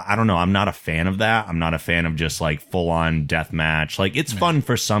I don't know, I'm not a fan of that. I'm not a fan of just like full on deathmatch. Like, it's fun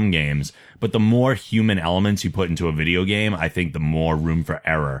for some games, but the more human elements you put into a video game, I think the more room for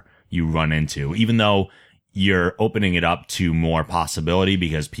error you run into. Even though you're opening it up to more possibility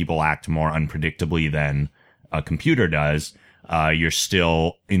because people act more unpredictably than a computer does, you're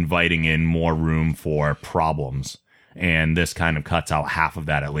still inviting in more room for problems. And this kind of cuts out half of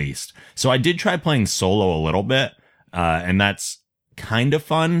that at least. So I did try playing solo a little bit, and that's kind of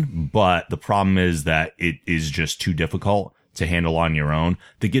fun, but the problem is that it is just too difficult to handle on your own.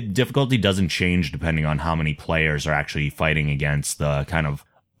 The difficulty doesn't change depending on how many players are actually fighting against the kind of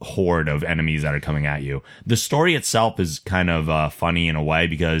horde of enemies that are coming at you. The story itself is kind of funny in a way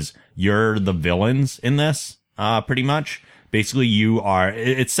because you're the villains in this, pretty much. Basically,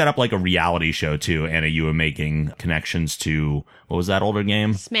 it's set up like a reality show too. Anna, you were making connections to, what was that older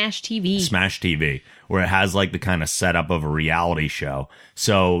game? Smash TV. Smash TV, where it has like the kind of setup of a reality show.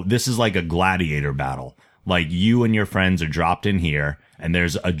 So this is like a gladiator battle. Like, you and your friends are dropped in here and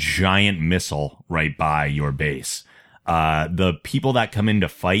there's a giant missile right by your base. The people that come in to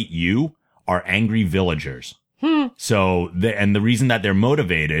fight you are angry villagers. So, the reason that they're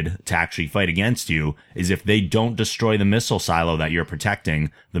motivated to actually fight against you is if they don't destroy the missile silo that you're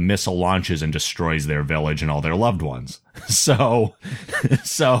protecting, the missile launches and destroys their village and all their loved ones. So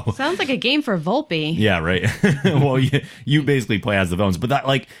sounds like a game for Volpe. Yeah, right. Well, you basically play as the villains, but that,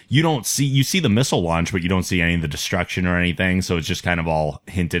 like, you see the missile launch, but you don't see any of the destruction or anything. So it's just kind of all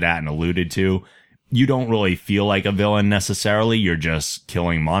hinted at and alluded to. You don't really feel like a villain necessarily. You're just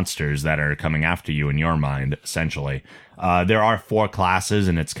killing monsters that are coming after you in your mind, essentially. There are 4 classes,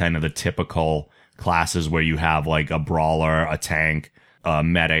 and it's kind of the typical classes where you have like a brawler, a tank, a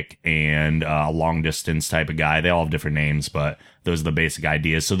medic, and a long distance type of guy. They all have different names, but those are the basic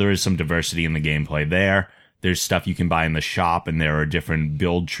ideas. So there is some diversity in the gameplay there. There's stuff you can buy in the shop, and there are different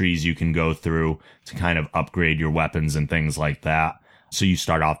build trees you can go through to kind of upgrade your weapons and things like that. So you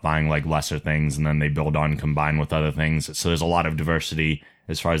start off buying like lesser things and then they build on, combine with other things. So there's a lot of diversity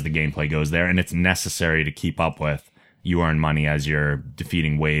as far as the gameplay goes there. And it's necessary to keep up with. You earn money as you're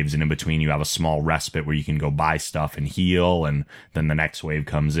defeating waves. And in between you have a small respite where you can go buy stuff and heal. And then the next wave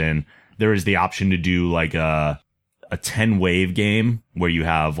comes in. There is the option to do like a 10 wave game where you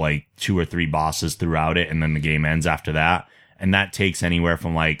have like 2 or 3 bosses throughout it. And then the game ends after that. And that takes anywhere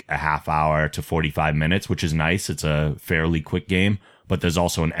from like a half hour to 45 minutes, which is nice. It's a fairly quick game. But there's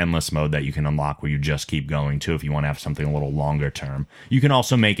also an endless mode that you can unlock where you just keep going too if you want to have something a little longer term. You can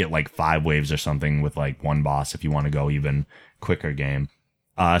also make it like 5 waves or something with like 1 boss if you want to go even quicker game.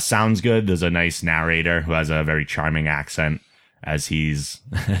 Sounds good. There's a nice narrator who has a very charming accent as he's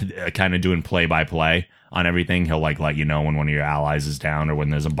kind of doing play-by-play on everything. He'll like let you know when one of your allies is down or when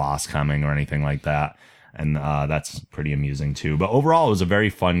there's a boss coming or anything like that. And that's pretty amusing too. But overall, it was a very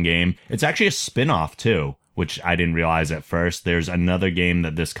fun game. It's actually a spin-off too, which I didn't realize at first. There's another game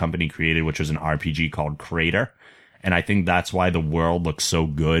that this company created, which was an RPG called Crater. And I think that's why the world looks so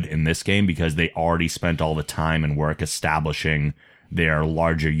good in this game, because they already spent all the time and work establishing their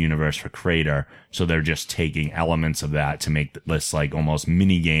larger universe for Crater. So they're just taking elements of that to make this like almost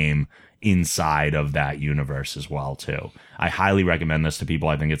mini game inside of that universe as well too. I highly recommend this to people.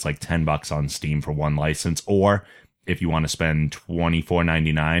 I think it's like $10 on Steam for 1 license, or if you want to spend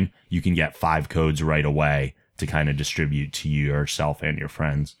 $24.99, you can get 5 codes right away to kind of distribute to yourself and your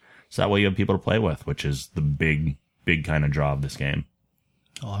friends. So that way you have people to play with, which is the big kind of draw of this game.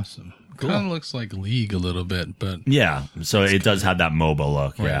 Awesome. Cool. Kind of looks like League a little bit, but yeah. So it does have that MOBA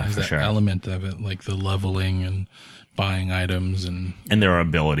look. Right, yeah, for that sure. Element of it, like the leveling and buying items, and there are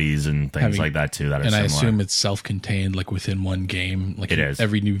abilities and things like that too. That are and similar. I assume it's self-contained, like within one game. Like it is.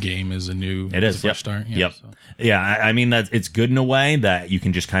 Every new game is a new. It is. Yep. Start. Yeah, yep. So. Yeah. I mean that it's good in a way that you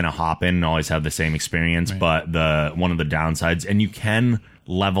can just kind of hop in and always have the same experience. Right. But one of the downsides, and you can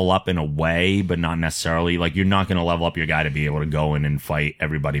level up in a way, but not necessarily. Like, you're not going to level up your guy to be able to go in and fight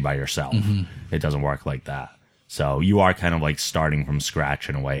everybody by yourself. Mm-hmm. It doesn't work like that. So you are kind of like starting from scratch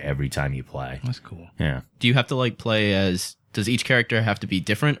in a way every time you play. That's cool. Yeah. Do you have to like play as? Does each character have to be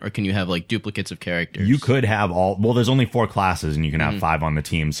different, or can you have like duplicates of characters? You could have there's only 4 classes and you can have 5 on the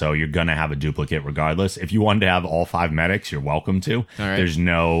team, so you're going to have a duplicate regardless. If you wanted to have all 5 medics, you're welcome to. All right. There's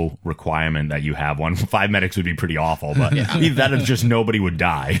no requirement that you have one. 5 medics would be pretty awful, but either that or just nobody would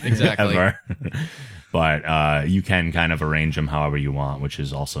die. Exactly. Ever. But you can kind of arrange them however you want, which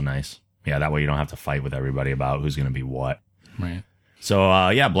is also nice. Yeah, that way you don't have to fight with everybody about who's going to be what. Right. So,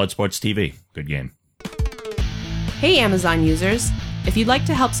 Bloodsports TV. Good game. Hey, Amazon users. If you'd like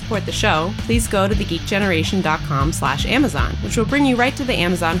to help support the show, please go to thegeekgeneration.com/Amazon, which will bring you right to the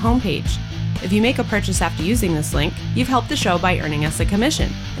Amazon homepage. If you make a purchase after using this link, you've helped the show by earning us a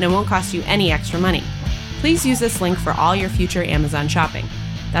commission, and it won't cost you any extra money. Please use this link for all your future Amazon shopping.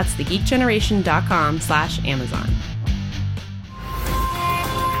 That's thegeekgeneration.com/Amazon.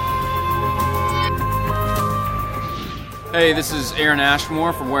 Hey, this is Aaron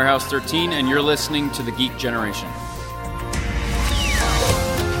Ashmore from Warehouse 13, and you're listening to The Geek Generation.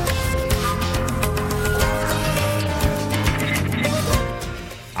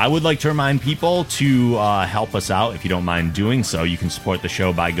 I would like to remind people to help us out. If you don't mind doing so, you can support the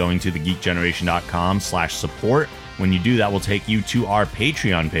show by going to thegeekgeneration.com/support. When you do, that will take you to our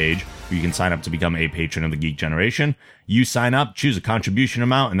Patreon page, where you can sign up to become a patron of the Geek Generation. You sign up, choose a contribution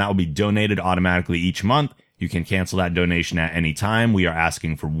amount, and that will be donated automatically each month. You can cancel that donation at any time. We are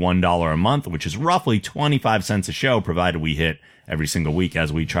asking for $1 a month, which is roughly 25 cents a show, provided we hit every single week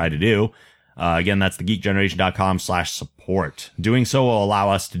as we try to do. Again, that's thegeekgeneration.com/support. Doing so will allow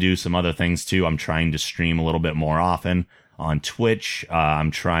us to do some other things too. I'm trying to stream a little bit more often on Twitch.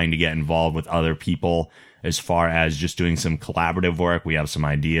 I'm trying to get involved with other people as far as just doing some collaborative work. We have some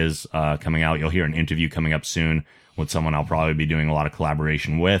ideas coming out. You'll hear an interview coming up soon with someone I'll probably be doing a lot of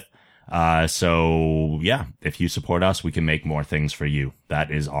collaboration with. So yeah, if you support us, we can make more things for you. That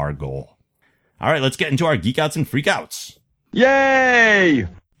is our goal. All right, let's get into our Geek Outs and Freakouts. Yay!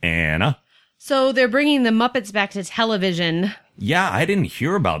 Anna? So they're bringing the Muppets back to television. Yeah, I didn't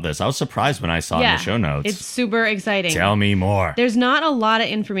hear about this. I was surprised when I saw it in the show notes. It's super exciting. Tell me more. There's not a lot of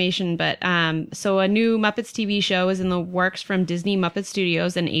information, but so a new Muppets TV show is in the works from Disney Muppet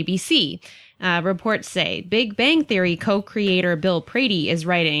Studios and ABC. Reports say Big Bang Theory co-creator Bill Prady is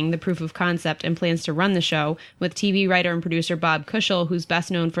writing the proof of concept and plans to run the show with TV writer and producer Bob Cushel, who's best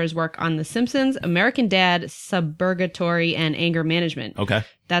known for his work on The Simpsons, American Dad, Suburgatory, and Anger Management. Okay.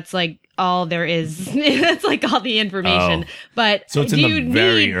 That's like all there is. That's like all the information. Oh. But so it's in the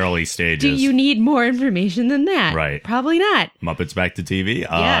very early stages. Do you need more information than that? Right. Probably not. Muppets back to TV?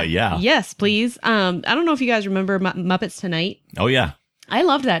 Yeah. Yes, please. I don't know if you guys remember Muppets Tonight. Oh, yeah. I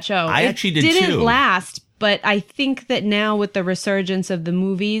loved that show. I actually did too. It didn't last, but I think that now with the resurgence of the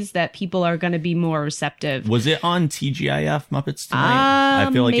movies that people are going to be more receptive. Was it on TGIF Muppets Tonight?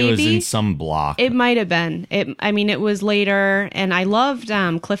 I feel like maybe. It was in some block. It might have been. It was later, and I loved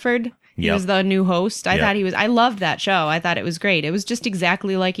Clifford. He was the new host. I loved that show. I thought it was great. It was just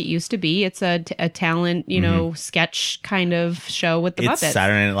exactly like it used to be. It's a talent, sketch kind of show with the Muppets. It's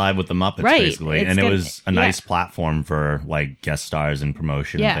Saturday Night Live with the Muppets, basically. And it was a nice platform for like guest stars and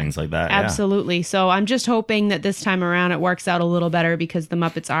promotion and things like that. Absolutely. Yeah. So I'm just hoping that this time around it works out a little better because the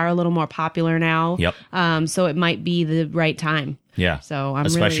Muppets are a little more popular now. Yep. So it might be the right time. Yeah. So I'm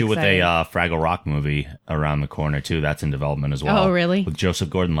especially really excited. With a Fraggle Rock movie around the corner too. That's in development as well. Oh, really? With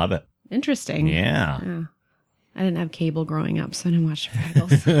Joseph Gordon-Levitt. Interesting. Yeah. I didn't have cable growing up, so I didn't watch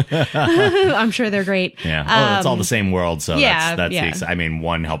Fraggles. I'm sure they're great. Yeah. It's all the same world, so that's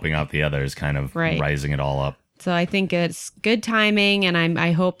one helping out the other is kind of rising it all up. So I think it's good timing, and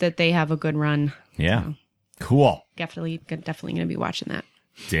I hope that they have a good run. Yeah. So cool. Definitely going to be watching that.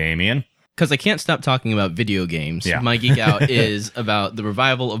 Damien? Because I can't stop talking about video games. Yeah. My Geek Out is about the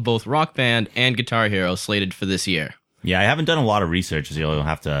revival of both Rock Band and Guitar Hero slated for this year. Yeah, I haven't done a lot of research, so you'll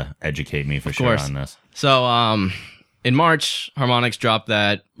have to educate me for sure on this. So, in March, Harmonix dropped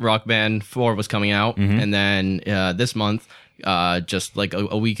that Rock Band 4 was coming out, and then this month, just like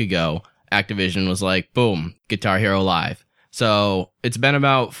a week ago, Activision was like, boom, Guitar Hero Live. So, it's been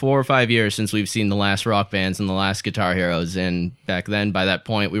about 4 or 5 years since we've seen the last Rock Bands and the last Guitar Heroes, and back then, by that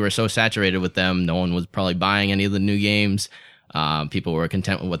point, we were so saturated with them, no one was probably buying any of the new games. People were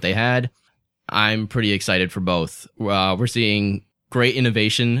content with what they had. I'm pretty excited for both. We're seeing great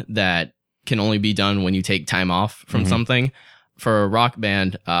innovation that can only be done when you take time off from something. For Rock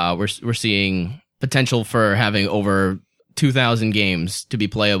Band, we're seeing potential for having over 2,000 games to be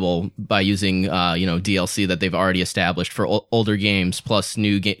playable by using DLC that they've already established for older games, plus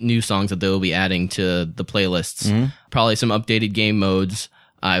new songs that they'll be adding to the playlists. Probably some updated game modes.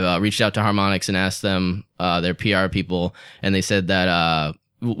 I've reached out to Harmonix and asked them, their PR people, and they said that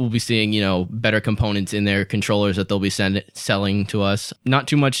we'll be seeing, better components in their controllers that they'll be selling to us. Not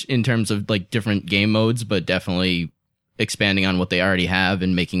too much in terms of like different game modes, but definitely expanding on what they already have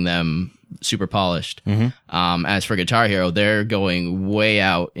and making them super polished. As for Guitar Hero, they're going way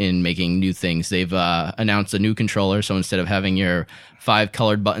out in making new things. They've announced a new controller, so instead of having your 5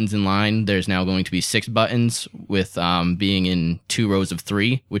 colored buttons in line, there's now going to be 6 buttons with being in 2 rows of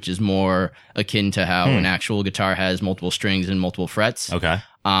 3, which is more akin to how an actual guitar has multiple strings and multiple frets. Okay.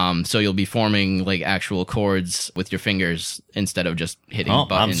 So you'll be forming like actual chords with your fingers instead of just hitting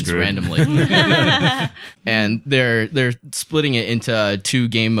buttons randomly. And they're splitting it into 2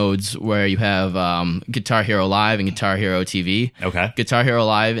 game modes where you have Guitar Hero Live and Guitar Hero TV. Okay. Guitar Hero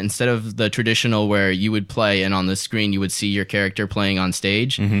Live, instead of the traditional where you would play and on the screen you would see your character playing on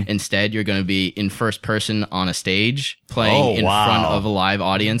stage, instead you're going to be in first person on a stage playing in front of a live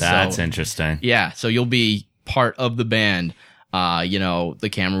audience. That's interesting. Yeah, so you'll be part of the band. The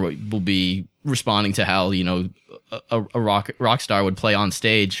camera will be responding to how, a rock star would play on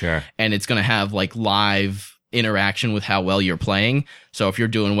stage. Sure. And it's going to have like live interaction with how well you're playing. So if you're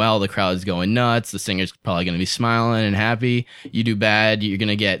doing well, the crowd's going nuts. The singer's probably going to be smiling and happy. You do bad, you're going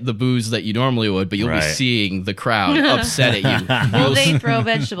to get the boos that you normally would, but you'll be seeing the crowd upset at you. Will they throw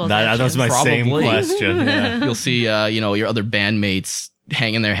vegetables at you? That was my same question. Yeah. You'll see, your other bandmates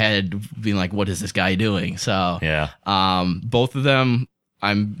hanging their head being like, what is this guy doing? So yeah, both of them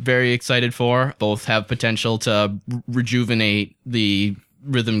I'm very excited for. Both have potential to rejuvenate the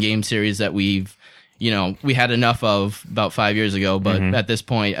rhythm game series that we had enough of about 5 years ago, but at this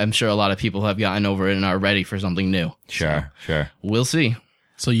point I'm sure a lot of people have gotten over it and are ready for something new. Sure. We'll see.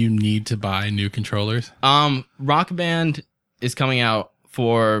 So you need to buy new controllers? Rock Band is coming out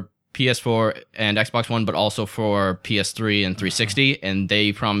for PS4 and Xbox One, but also for PS3 and 360, and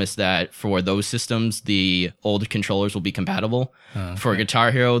they promise that for those systems, the old controllers will be compatible. For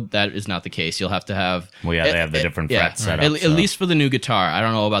Guitar Hero, that is not the case. You'll have to have... Well, yeah, they have the different frets set up. At least for the new guitar. I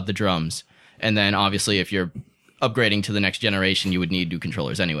don't know about the drums. And then, obviously, if you're upgrading to the next generation, you would need new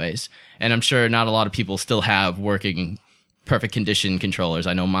controllers anyways. And I'm sure not a lot of people still have working perfect condition controllers.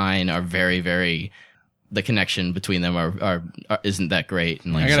 I know mine are very, very... The connection between them are isn't that great.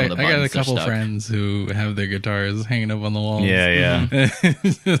 And like I got a couple friends who have their guitars hanging up on the walls. Yeah.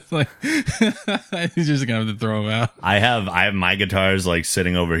 It's just like he's just gonna have to throw them out. I have my guitars like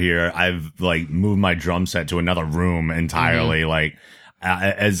sitting over here. I've like moved my drum set to another room entirely. Like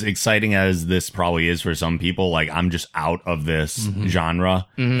as exciting as this probably is for some people, like I'm just out of this genre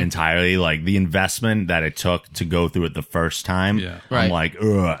entirely. Like the investment that it took to go through it the first time, I'm like,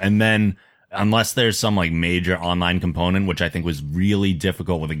 ugh. And then unless there's some like major online component, which I think was really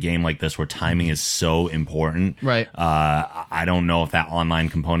difficult with a game like this where timing is so important. Right. I don't know if that online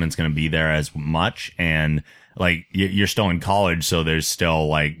component's going to be there as much. And like you're still in college, so there's still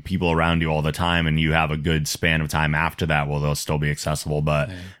like people around you all the time, and you have a good span of time after that. Well, they'll still be accessible. But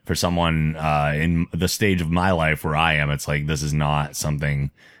for someone in the stage of my life where I am, it's like this is not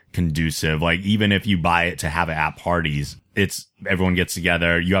something conducive. Like even if you buy it to have it at parties, it's everyone gets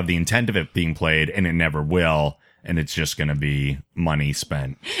together, you have the intent of it being played, and it never will, and it's just gonna be money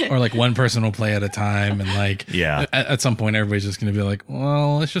spent. Or like one person will play at a time, and like at some point everybody's just gonna be like,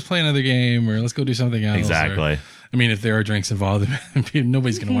 well, let's just play another game, or let's go do something else. Exactly. Or, I mean, if there are drinks involved,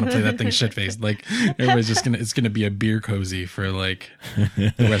 nobody's gonna want to play that thing shit faced. Like everybody's just it's gonna be a beer cozy for like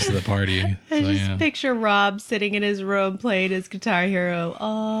the rest of the party. I just picture Rob sitting in his room playing his Guitar Hero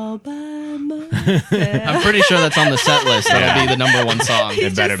all by myself. I'm pretty sure that's on the set list. That'll be the number one song.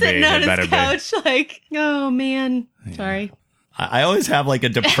 He's just sitting on his couch like, oh man, sorry. I always have like a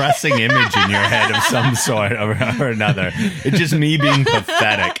depressing image in your head of some sort or another. It's just me being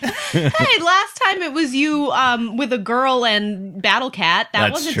pathetic. Hey, last time it was you with a girl and Battle Cat.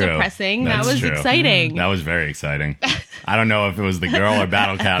 That wasn't depressing. That was exciting. That was very exciting. I don't know if it was the girl or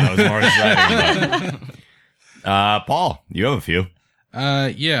Battle Cat that was more exciting. But, Paul, you have a few.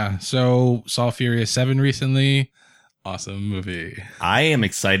 Yeah. So saw Furious 7 recently. Awesome movie. I am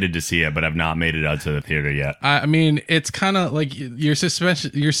excited to see it, but I've not made it out to the theater yet. I mean, it's kind of like your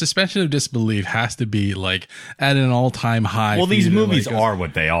suspension of disbelief has to be like at an all-time high. Well, these movies are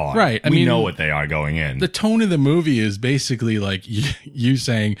what they are. Right. We know what they are going in. The tone of the movie is basically like you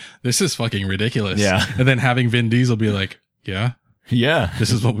saying, this is fucking ridiculous. Yeah. And then having Vin Diesel be like, yeah, this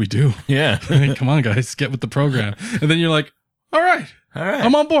is what we do. Yeah. Come on, guys, get with the program. And then you're like, all right.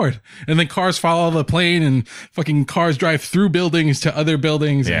 I'm on board. And then cars follow the plane and fucking cars drive through buildings to other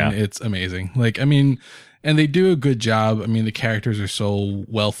buildings. Yeah. And it's amazing. Like, I mean, And they do a good job. I mean, the characters are so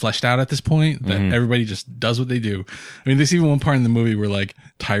well fleshed out at this point that everybody just does what they do. I mean, there's even one part in the movie where like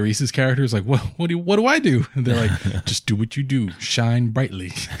Tyrese's character is like, what do I do? And they're like, just do what you do, shine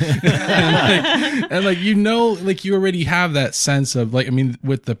brightly. and like, you know, like you already have that sense of like, I mean,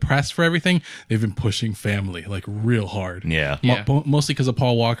 with the press for everything, they've been pushing family like real hard. Yeah. Mostly because of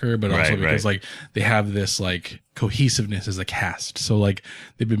Paul Walker, but also because like they have this like cohesiveness as a cast. So like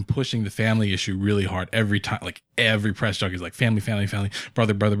they've been pushing the family issue really hard every time. Like every press junkie is like family,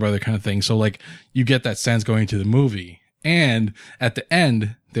 brother kind of thing. So like you get that sense going into the movie. And at the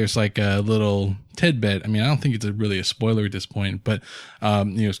end, there's like a little tidbit. I mean, I don't think it's really a spoiler at this point, but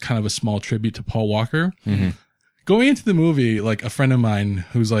it's kind of a small tribute to Paul Walker. Going into the movie, like a friend of mine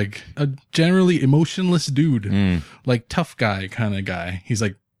who's like a generally emotionless dude, like tough guy kind of guy. He's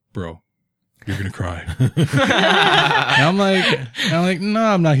like, bro, you're going to cry. And I'm like, no,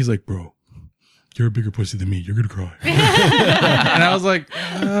 I'm not. He's like, bro, you're a bigger pussy than me. You're going to cry. And I was like,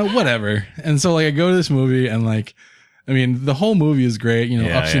 whatever. And so like I go to this movie and like, I mean, the whole movie is great,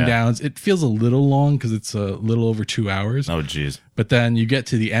 ups and downs. It feels a little long because it's a little over 2 hours. Oh, geez. But then you get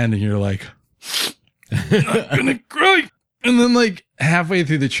to the end and you're like, I'm gonna cry. And then like halfway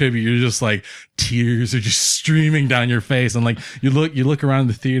through the tribute, you're just like tears are just streaming down your face. And like you look around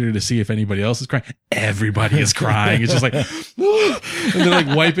the theater to see if anybody else is crying. Everybody is crying. It's just like, and they're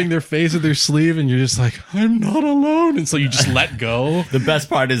like wiping their face with their sleeve. And you're just like, I'm not alone. And so you just let go. The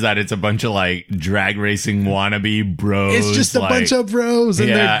best part is that it's a bunch of like drag racing wannabe bros. It's just a like, bunch of bros and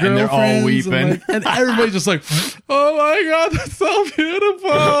their girlfriends. And they're all weeping. And everybody's just like, oh my God, that's so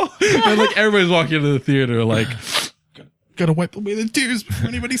beautiful. And like everybody's walking into the theater like, gotta wipe away the tears before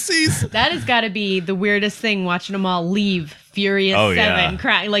anybody sees. That has got to be the weirdest thing, watching them all leave Furious 7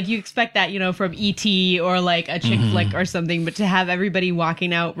 crying. Like you expect that, from E.T. or like a chick flick or something, but to have everybody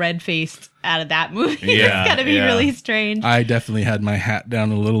walking out red-faced out of that movie, it's got to be really strange. I definitely had my hat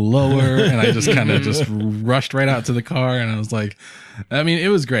down a little lower and I just kind of just rushed right out to the car and I was like, I mean, it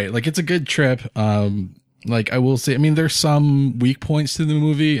was great. Like it's a good trip. Like I will say, I mean, there's some weak points to the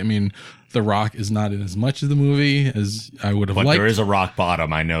movie. I mean, The Rock is not in as much of the movie as I would have liked. But there is a rock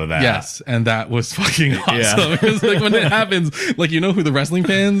bottom. I know that. Yes, and that was fucking awesome. Because like when it happens, like who the wrestling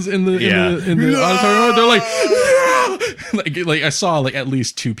fans in the auditorium are? They're like, like I saw like at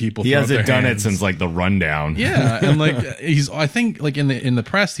least 2 people. He hasn't done it since like the Rundown. Yeah, and like I think like in the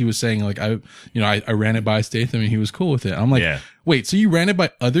press he was saying like I ran it by Statham and he was cool with it. I'm like, wait, so you ran it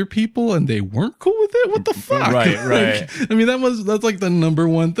by other people and they weren't cool with it? What the fuck? Right. Like, I mean, that's like the number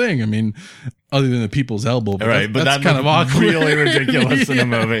one thing. I mean, other than the people's elbow, but that's kind of awkward. Really ridiculous in a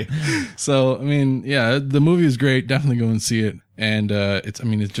movie. So, I mean, the movie is great. Definitely go and see it. And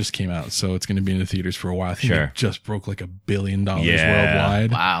it just came out, so it's going to be in the theaters for a while. I think it just broke like $1 billion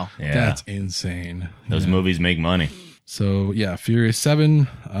worldwide. Wow. Yeah. That's insane. Those movies make money. So, Furious 7.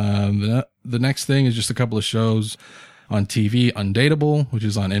 The next thing is just a couple of shows on TV. Undateable, which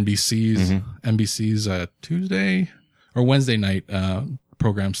is on NBC's Tuesday or Wednesday night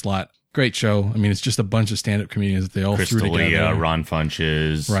program slot. Great show. I mean, it's just a bunch of stand-up comedians that they all threw together. Ron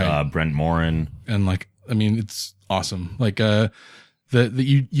Funches, Brent Morin. And like, I mean, it's awesome. Like,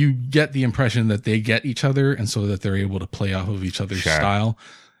 you get the impression that they get each other and so that they're able to play off of each other's style.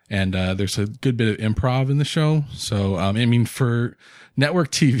 And there's a good bit of improv in the show. So, I mean, for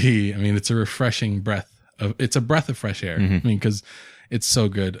network TV, I mean, it's a refreshing breath of fresh air. I mean, because it's so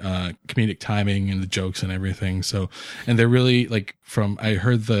good, comedic timing and the jokes and everything. So, and they're really like I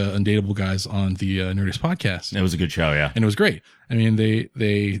heard the Undateable guys on the Nerdist podcast. It was a good show, yeah. And it was great. I mean,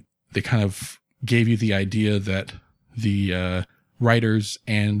 they kind of gave you the idea that the writers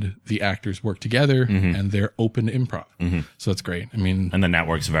and the actors work together and they're open to improv. So that's great. I mean, and the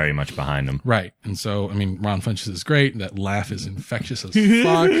network's very much behind them. Right. And so, I mean, Ron Funches is great. That laugh is infectious as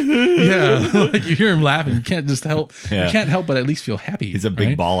fuck. Like you hear him laughing. You can't just help. You can't help but at least feel happy. He's a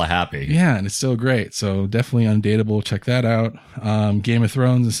big ball of happy. Yeah. And it's so great. So definitely Undateable. Check that out. Game of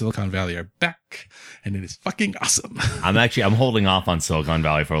Thrones and Silicon Valley are back and it is fucking awesome. I'm holding off on Silicon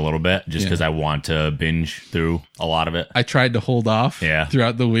Valley for a little bit just because I want to binge through a lot of it. I tried to hold off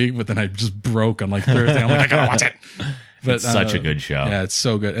throughout the week, but then I just broke on like Thursday. I'm like, I gotta watch it. But it's such a good show. Yeah, it's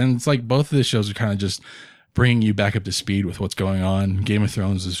so good. And it's like both of the shows are kind of just bringing you back up to speed with what's going on. Game of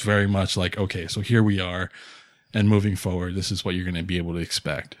Thrones is very much like, okay, so here we are and moving forward, this is what you're going to be able to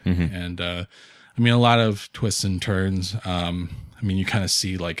expect. And, I mean, a lot of twists and turns. I mean, you kind of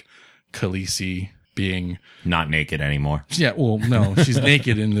see like Khaleesi being not naked anymore. Yeah. Well, no, she's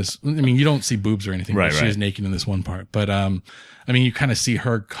naked in this. I mean, you don't see boobs or anything, but she's naked in this one part. But, I mean, you kind of see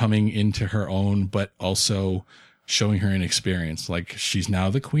her coming into her own, but also showing her an experience. Like, she's now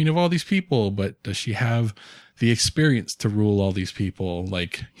the queen of all these people, but does she have the experience to rule all these people?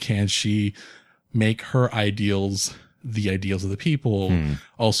 Like, can she make her ideals the ideals of the people?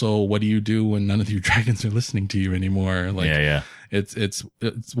 Also, what do you do when none of your dragons are listening to you anymore? Like, it's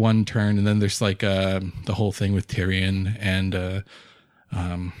one turn, and then there's like the whole thing with Tyrion and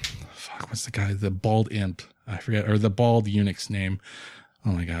what's the guy, the bald imp, I forget, or the bald eunuch's name.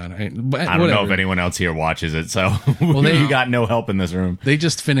 Oh my god, I don't know if anyone else here watches it, so you got no help in this room. They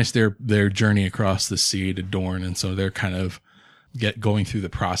just finished their journey across the sea to Dorne, and so they're kind of going through the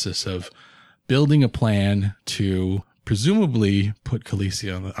process of building a plan to presumably put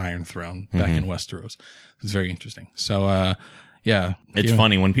Khaleesi on the Iron Throne back in Westeros. It's very interesting. So, yeah. It's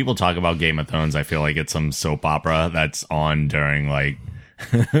funny when people talk about Game of Thrones, I feel like it's some soap opera that's on during like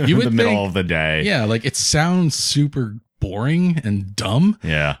the middle of the day. Yeah. Like, it sounds super boring and dumb.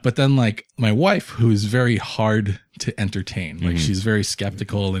 Yeah. But then, like, my wife, who's very hard to entertain, like, she's very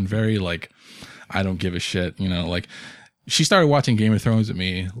skeptical and very like, I don't give a shit, like, she started watching Game of Thrones with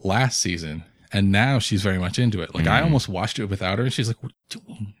me last season. And now she's very much into it. Like, I almost watched it without her, and she's like, "What are you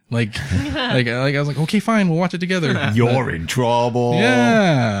doing?" Like, I was like, "Okay, fine, we'll watch it together." You're in trouble.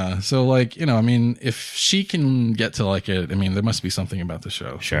 Yeah. So, like, if she can get to like it, there must be something about the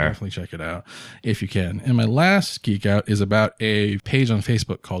show. Sure. So definitely check it out if you can. And my last geek out is about a page on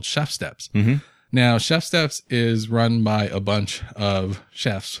Facebook called Chef Steps. Now, Chef Steps is run by a bunch of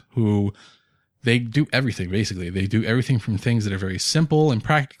chefs who they do everything. Basically, they do everything from things that are very simple and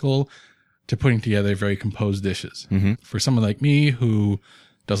practical to putting together very composed dishes. For someone like me who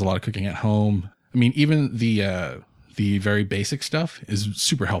does a lot of cooking at home, even the very basic stuff is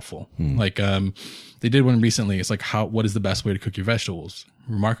super helpful. Like, they did one recently. It's like, what is the best way to cook your vegetables?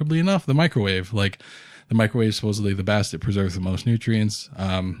 Remarkably enough, the microwave. Like, the microwave is supposedly the best. It preserves the most nutrients.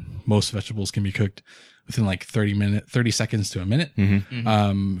 Most vegetables can be cooked within like 30 seconds to a minute.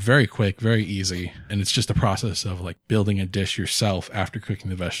 Very quick, very easy. And it's just a process of like building a dish yourself after cooking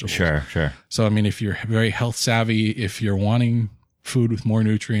the vegetables. Sure. So, if you're very health savvy, if you're wanting food with more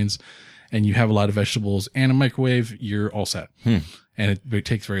nutrients and you have a lot of vegetables and a microwave, you're all set. And it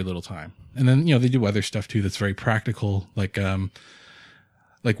takes very little time. And then, they do other stuff too that's very practical. Like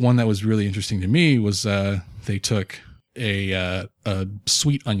one that was really interesting to me was, they took a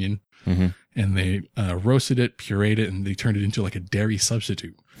sweet onion, and they roasted it, pureed it, and they turned it into like a dairy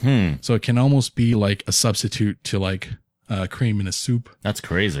substitute. So it can almost be like a substitute to like cream in a soup. That's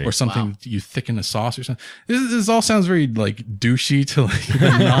crazy. Or something you thicken a sauce or something. This all sounds very like douchey to like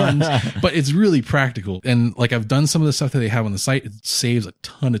the nuns, but it's really practical. And like, I've done some of the stuff that they have on the site. It saves a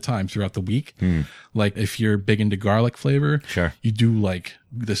ton of time throughout the week. Like, if you're big into garlic flavor, you do like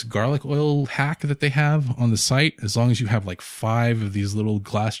this garlic oil hack that they have on the site. As long as you have like 5 of these little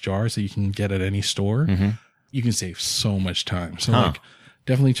glass jars that you can get at any store, you can save so much time. So like,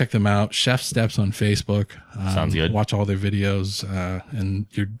 definitely check them out. Chef Steps on Facebook. Sounds good. Watch all their videos, and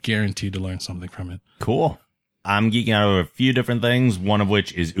you're guaranteed to learn something from it. Cool. I'm geeking out over a few different things, one of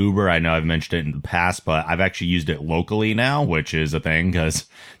which is Uber. I know I've mentioned it in the past, but I've actually used it locally now, which is a thing, because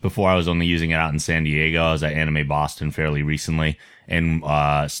before I was only using it out in San Diego. I was at Anime Boston fairly recently and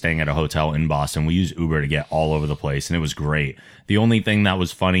staying at a hotel in Boston. We used Uber to get all over the place, and it was great. The only thing that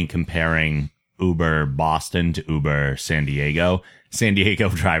was funny comparing Uber Boston to Uber San Diego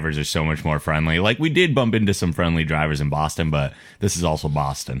drivers are so much more friendly. Like, we did bump into some friendly drivers in Boston, but this is also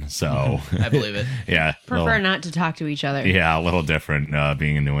Boston, so I believe it. Yeah, prefer not to talk to each other. Yeah, a little different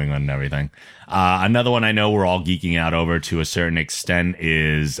being in New England and everything. Another one I know we're all geeking out over to a certain extent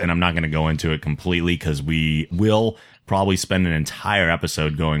is, and I'm not going to go into it completely because we will probably spend an entire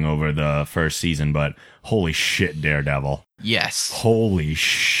episode going over the first season, but holy shit, Daredevil. Yes. Holy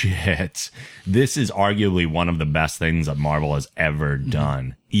shit. This is arguably one of the best things that Marvel has ever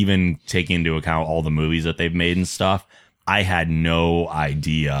done. Even taking into account all the movies that they've made and stuff, I had no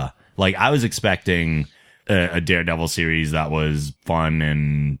idea. Like, I was expecting a Daredevil series that was fun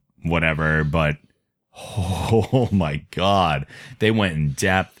and whatever, but oh my god, they went in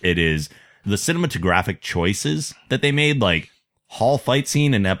depth. It is the cinematographic choices that they made, like Hall fight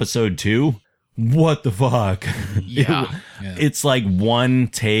scene in episode 2. What the fuck? Yeah. It's like one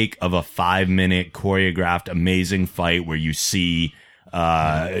take of a 5-minute choreographed amazing fight where you see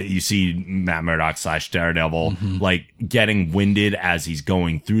Matt Murdock / Daredevil like getting winded as he's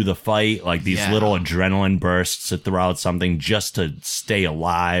going through the fight, like these little adrenaline bursts to throw out something just to stay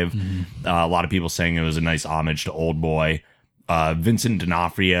alive. A lot of people saying it was a nice homage to Old Boy. Vincent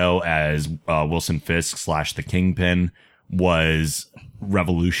D'Onofrio as Wilson Fisk / the Kingpin was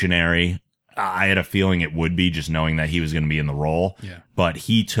revolutionary. I had a feeling it would be, just knowing that he was going to be in the role. Yeah. But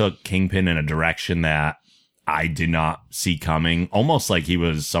he took Kingpin in a direction that I did not see coming, almost like he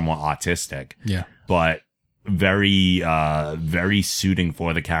was somewhat autistic. Yeah. But very, very suiting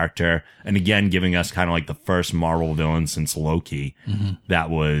for the character. And again, giving us kind of like the first Marvel villain since Loki that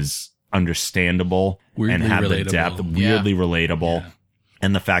was understandable Weirdly and had relatable. the depth, weirdly relatable. Yeah.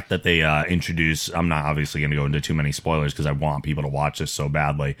 And the fact that they introduce, I'm not obviously going to go into too many spoilers because I want people to watch this so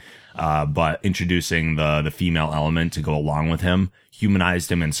badly, but introducing the female element to go along with him,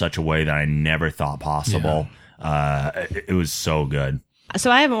 humanized him in such a way that I never thought possible. Yeah. It was so good.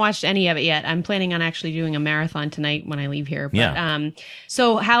 So I haven't watched any of it yet. I'm planning on actually doing a marathon tonight when I leave here. But, yeah.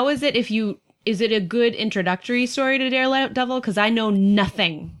 So how is it is it a good introductory story to Daredevil? Because I know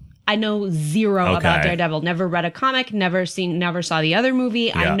nothing. I know zero about Daredevil. Never read a comic, never saw the other movie.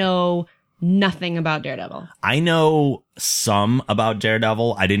 Yeah. I know nothing about Daredevil. I know some about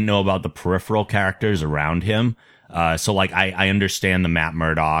Daredevil. I didn't know about the peripheral characters around him. So like I understand the Matt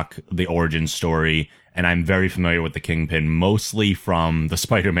Murdock, the origin story, and I'm very familiar with the Kingpin, mostly from the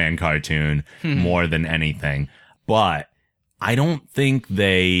Spider-Man cartoon more than anything. But I don't think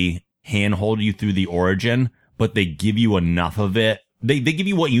they handhold you through the origin, but they give you enough of it. They give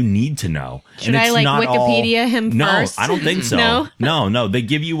you what you need to know. Should I like Wikipedia him first? No, I don't think so. No. They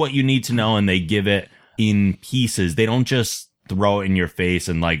give you what you need to know and they give it in pieces. They don't just throw it in your face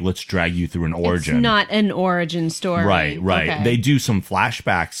and like, let's drag you through an origin. It's not an origin story. Right. Okay. They do some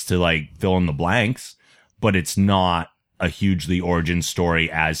flashbacks to like fill in the blanks, but it's not a hugely origin story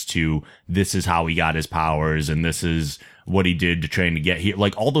as to this is how he got his powers and this is what he did to train to get here.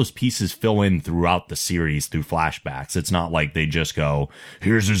 Like all those pieces fill in throughout the series through flashbacks. It's not like they just go,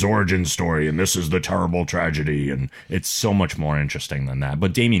 here's his origin story and this is the terrible tragedy. And it's so much more interesting than that.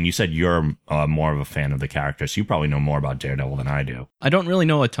 But Damien, you said you're more of a fan of the character, so you probably know more about Daredevil than I do. I don't really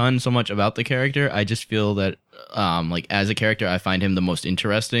know a ton so much about the character. I just feel that like as a character, I find him the most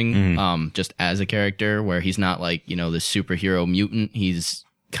interesting, just as a character, where he's not like, you know, this superhero mutant. He's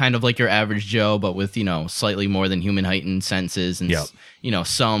kind of like your average Joe, but with, you know, slightly more than human heightened senses and, you know,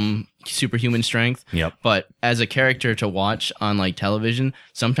 some superhuman strength. Yep. But as a character to watch on like television,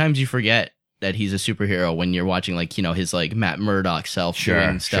 sometimes you forget that he's a superhero when you're watching like, you know, his like Matt Murdock self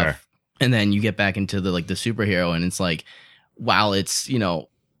doing stuff. Sure. And then you get back into the like the superhero and it's like, while it's, you know,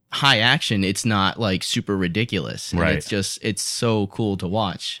 high action, it's not like super ridiculous. And right. It's so cool to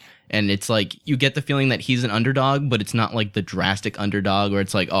watch. And it's like, you get the feeling that he's an underdog, but it's not like the drastic underdog where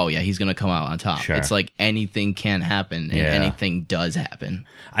it's like, oh yeah, he's going to come out on top. Sure. It's like anything can happen and anything does happen.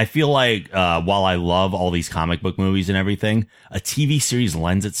 I feel like, while I love all these comic book movies and everything, a TV series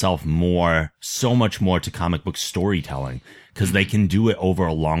lends itself so much more to comic book storytelling because they can do it over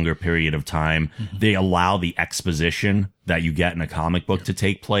a longer period of time. They allow the exposition that you get in a comic book to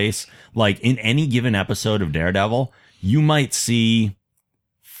take place. Like in any given episode of Daredevil, you might see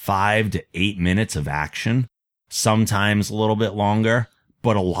 5 to 8 minutes of action, sometimes a little bit longer,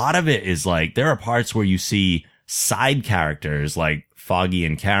 but a lot of it is like, there are parts where you see side characters like Foggy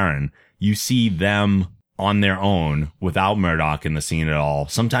and Karen. You see them on their own without Murdock in the scene at all,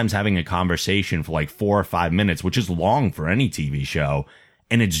 sometimes having a conversation for like 4 or 5 minutes, which is long for any TV show.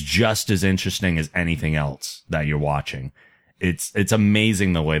 And it's just as interesting as anything else that you're watching. It's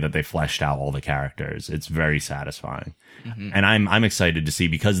amazing the way that they fleshed out all the characters. It's very satisfying. And I'm excited to see,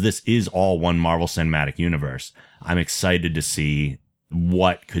 because this is all one Marvel Cinematic Universe, I'm excited to see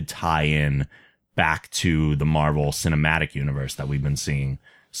what could tie in back to the Marvel Cinematic Universe that we've been seeing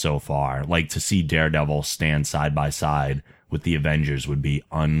so far. Like to see Daredevil stand side by side with the Avengers would be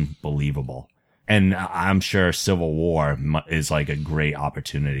unbelievable. And I'm sure Civil War is like a great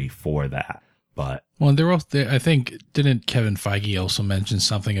opportunity for that. But well, I think, didn't Kevin Feige also mention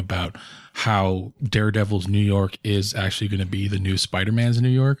something about how Daredevil's New York is actually going to be the new Spider-Man's New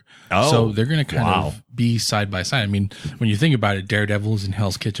York? Oh, so they're going to kind of be side by side. I mean, when you think about it, Daredevil is in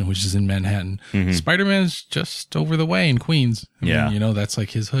Hell's Kitchen, which is in Manhattan. Spider-Man's just over the way in Queens. I mean, you know, that's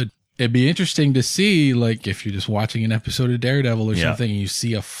like his hood. It'd be interesting to see, like, if you're just watching an episode of Daredevil or something and you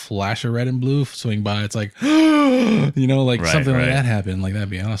see a flash of red and blue swing by, it's like, you know, like something like that happen. Like, that'd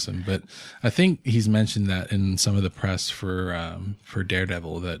be awesome. But I think he's mentioned that in some of the press for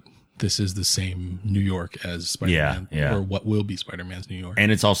Daredevil, that this is the same New York as Spider-Man, or what will be Spider-Man's New York.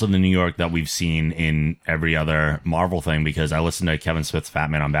 And it's also the New York that we've seen in every other Marvel thing, because I listened to Kevin Smith's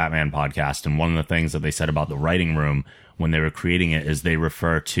Fat Man on Batman podcast, and one of the things that they said about the writing room when they were creating it is they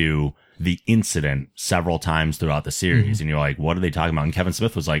refer to the incident several times throughout the series. And you're like, what are they talking about? And Kevin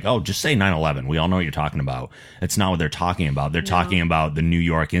Smith was like, oh, just say 9/11. We all know what you're talking about. It's not what they're talking about. They're talking about the New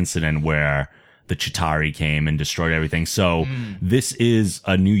York incident where the Chitauri came and destroyed everything. So this is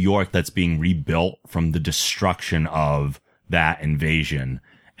a New York that's being rebuilt from the destruction of that invasion.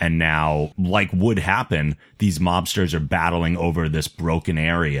 And now, like would happen, these mobsters are battling over this broken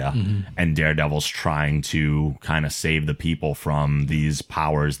area, and Daredevil's trying to kind of save the people from these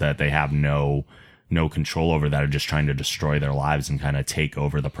powers that they have no control over, that are just trying to destroy their lives and kind of take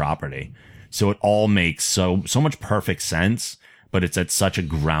over the property. So it all makes so much perfect sense, but it's at such a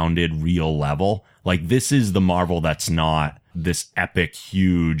grounded, real level. Like, this is the Marvel that's not this epic,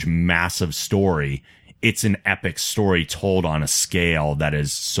 huge, massive story. It's an epic story told on a scale that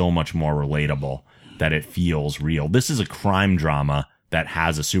is so much more relatable, that it feels real. This is a crime drama that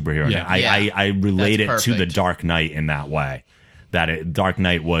has a superhero. Yeah. I relate That's it to the perfect. Dark Knight in that way. Dark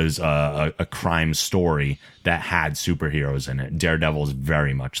Knight was a crime story that had superheroes in it. Daredevil is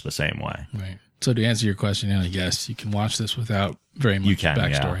very much the same way. Right. So to answer your question, Anna, yes, you can watch this without very much You can,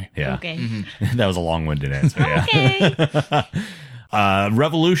 backstory. yeah. Okay. That was a long-winded answer. Yeah. Okay.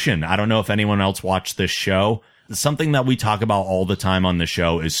 Revolution. I don't know if anyone else watched this show. Something that we talk about all the time on the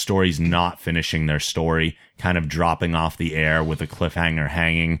show is stories not finishing their story, kind of dropping off the air with a cliffhanger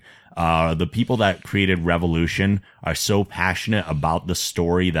hanging. The people that created Revolution are so passionate about the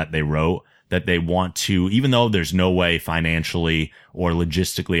story that they wrote that they want to, even though there's no way financially or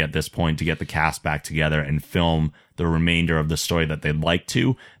logistically at this point to get the cast back together and film the remainder of the story that they'd like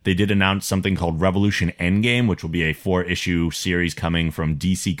to, they did announce something called Revolution Endgame, which will be a 4-issue series coming from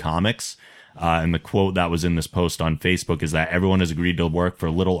DC Comics. And the quote that was in this post on Facebook is that everyone has agreed to work for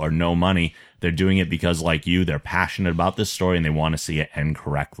little or no money. They're doing it because, like you, they're passionate about this story and they want to see it end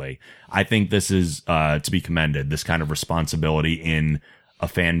correctly. I think this is to be commended, this kind of responsibility in a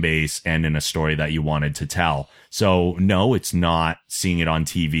fan base and in a story that you wanted to tell. So no, it's not seeing it on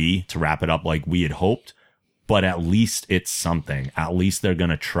TV to wrap it up like we had hoped, but at least it's something. At least they're going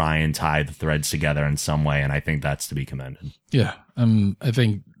to try and tie the threads together in some way. And I think that's to be commended. Yeah. I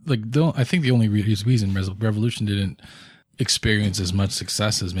think the only reason Revolution didn't experience as much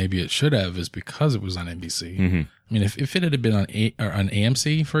success as maybe it should have is because it was on NBC. Mm-hmm. I mean, if it had been on on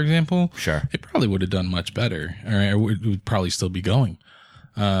AMC, for example, Sure. it probably would have done much better, or it would probably still be going,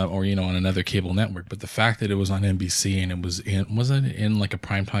 or on another cable network. But the fact that it was on NBC and it wasn't in like a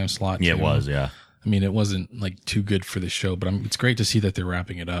primetime slot. Yeah, it too? was. Yeah. I mean, it wasn't like too good for the show, but it's great to see that they're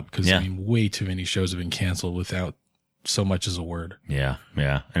wrapping it up because Yeah. I mean, way too many shows have been canceled without so much as a word. Yeah.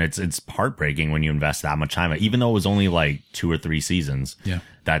 Yeah. And it's heartbreaking when you invest that much time, even though it was only like 2 or 3 seasons. Yeah.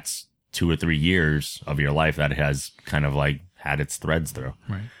 That's 2 or 3 years of your life that it has kind of like had its threads through.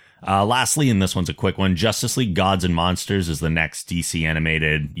 Right. Lastly, and this one's a quick one, Justice League Gods and Monsters is the next DC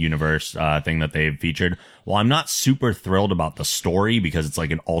animated universe thing that they've featured. Well, I'm not super thrilled about the story because it's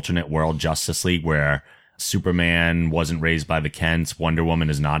like an alternate world Justice League where Superman wasn't raised by the Kents, Wonder Woman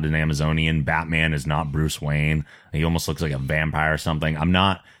is not an Amazonian, Batman is not Bruce Wayne. He almost looks like a vampire or something. I'm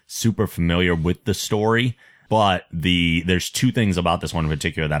not super familiar with the story, but there's 2 things about this one in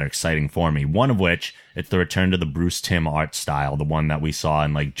particular that are exciting for me. One of which, it's the return to the Bruce Timm art style, the one that we saw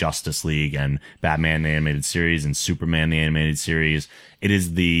in like Justice League and Batman the Animated Series and Superman the Animated Series. It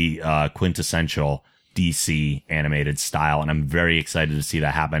is the quintessential DC animated style, and I'm very excited to see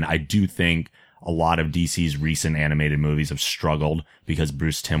that happen. I do think a lot of DC's recent animated movies have struggled because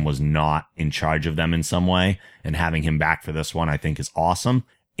Bruce Timm was not in charge of them in some way, and having him back for this one I think is awesome.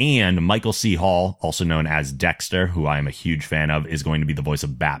 And Michael C. Hall, also known as Dexter, who I am a huge fan of, is going to be the voice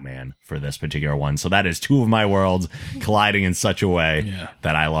of Batman for this particular one. So that is 2 of my worlds colliding in such a way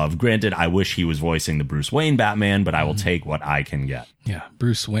that I love. Granted, I wish he was voicing the Bruce Wayne Batman, but I will take what I can get. Yeah.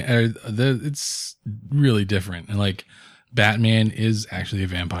 Bruce Wayne, it's really different. And like Batman is actually a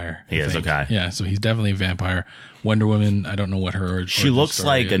vampire. He is, okay. Yeah. So he's definitely a vampire. Wonder Woman, I don't know what her She looks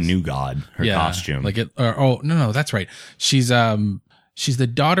like a new god, her costume. Like no, that's right. She's the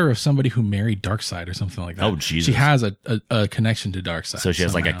daughter of somebody who married Darkseid or something like that. Oh, Jesus. She has a connection to Darkseid. So she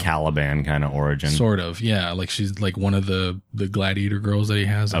has like a Caliban kind of origin. Sort of, yeah. Like she's like one of the gladiator girls that he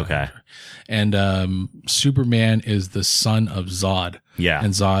has. Okay. And Superman is the son of Zod. Yeah.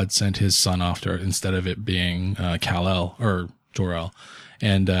 And Zod sent his son off to her instead of it being Kal-El or Jor-El.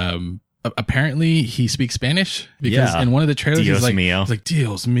 And apparently he speaks Spanish because in one of the trailers Dios he's like, mío. he's like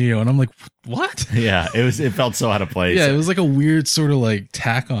Dios mío, and I'm like, what? Yeah, it felt so out of place. Yeah, it was like a weird sort of like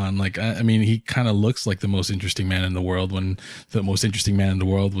tack on. Like, I mean, he kind of looks like the most interesting man in the world when the most interesting man in the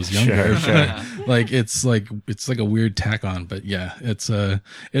world was younger. Sure. Like it's like a weird tack on, but yeah,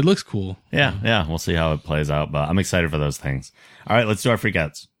 it looks cool. Yeah, we'll see how it plays out, but I'm excited for those things. All right, let's do our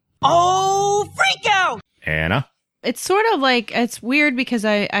freakouts. Oh, freak out! Anna? it's sort of like, it's weird because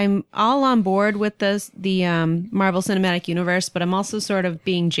I'm all on board with the Marvel Cinematic Universe, but I'm also sort of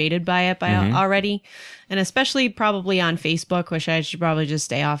being jaded by it already. And especially probably on Facebook, which I should probably just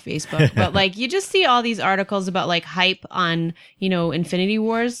stay off Facebook. But like, you just see all these articles about like hype on, Infinity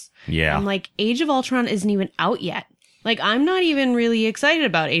Wars. Yeah. I'm like, Age of Ultron isn't even out yet. Like, I'm not even really excited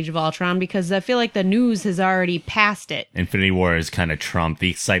about Age of Ultron because I feel like the news has already passed it. Infinity War is kind of Trump.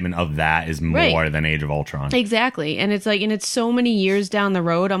 The excitement of that is more than Age of Ultron. Exactly. And it's like, and it's so many years down the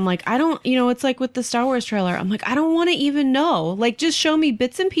road. I'm like, I don't, it's like with the Star Wars trailer. I'm like, I don't want to even know. Like, just show me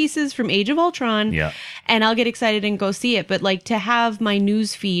bits and pieces from Age of Ultron. Yeah. And I'll get excited and go see it. But like, to have my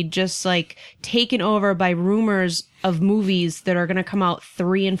news feed just like taken over by rumors of movies that are going to come out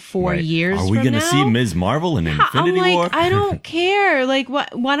 3 and 4 years from now. Are we going to see Ms. Marvel in Infinity War? I don't care. Like,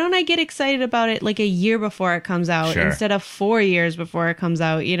 why don't I get excited about it like a year before it comes out instead of 4 years before it comes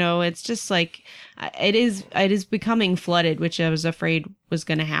out? It's just like, it is becoming flooded, which I was afraid was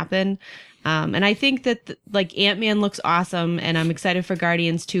going to happen. And I think that like Ant-Man looks awesome and I'm excited for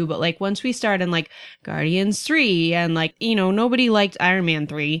Guardians 2, but like once we start in like Guardians 3 and like, nobody liked Iron Man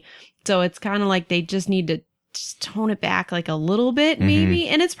 3. So it's kind of like they just need to just tone it back like a little bit maybe.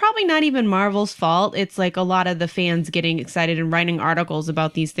 And it's probably not even Marvel's fault. It's like a lot of the fans getting excited and writing articles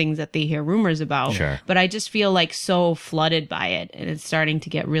about these things that they hear rumors about. Sure. But I just feel like so flooded by it and it's starting to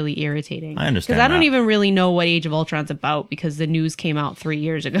get really irritating. I understand. Because I don't even really know what Age of Ultron's about because the news came out 3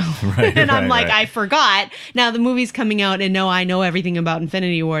 years ago. Right, and I'm right, like, I forgot. Now the movie's coming out and I know everything about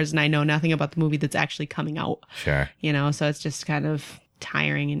Infinity Wars and I know nothing about the movie that's actually coming out. Sure. So it's just kind of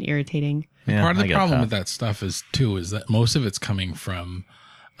tiring and irritating. Yeah, part of the problem with that stuff is that most of it's coming from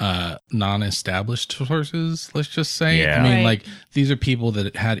non-established sources, let's just say. Yeah. I mean, Right. like, these are people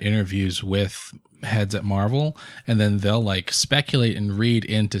that had interviews with heads at Marvel, and then they'll like speculate and read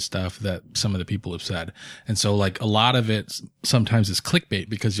into stuff that some of the people have said. And so like a lot of it sometimes is clickbait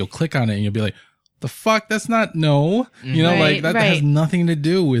because you'll click on it and you'll be like, the fuck, that's not like that has nothing to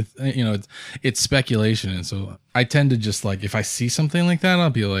do with it's speculation. And so I tend to just like, if I see something like that,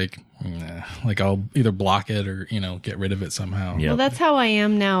 I'll be like, nah. Like I'll either block it or get rid of it somehow. Yep. Well, that's how I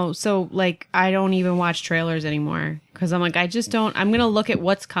am now. So like I don't even watch trailers anymore because I'm like, I'm gonna look at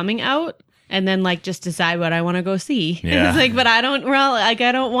what's coming out and then like just decide what I want to go see. Yeah. It's like, but I don't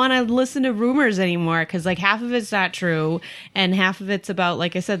want to listen to rumors anymore because like half of it's not true and half of it's about,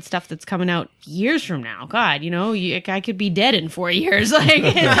 like I said, stuff that's coming out years from now. God, I could be dead in 4 years. Like,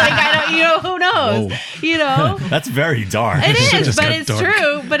 it's like I don't, who knows? Whoa. That's very dark. It is, just but got it's dark.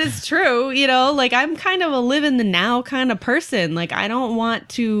 true. But it's true. Like I'm kind of a live in the now kind of person. Like I don't want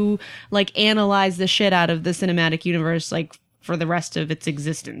to like analyze the shit out of the cinematic universe like for the rest of its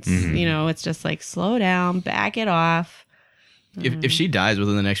existence. It's just like slow down, back it off. If she dies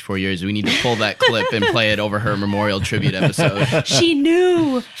within the next 4 years, we need to pull that clip and play it over her memorial tribute episode. She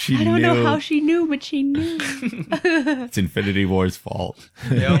knew. I don't know knew. how she knew, but she knew. It's Infinity War's fault.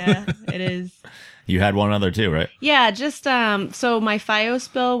 Yeah, it is. You had one other too, right? Yeah, just so my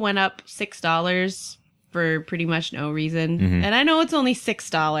FiOS bill went up $6 for pretty much no reason. And I know it's only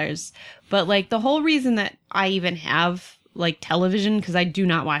 $6, but like the whole reason that I even have like television, because I do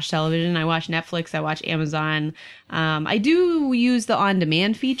not watch television. I watch Netflix, I watch Amazon. I do use the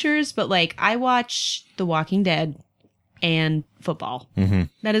on-demand features, but like I watch The Walking Dead and football.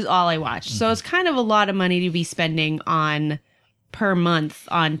 That is all I watch. So it's kind of a lot of money to be spending on per month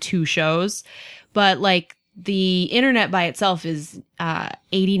on 2 shows. But like the internet by itself is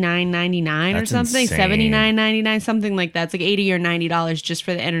 $89.99 or That's something, insane. $79.99, something like that. It's like $80 or $90 just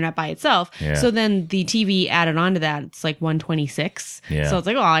for the internet by itself. Yeah. So then the TV added on to that, it's like $126. Yeah. So it's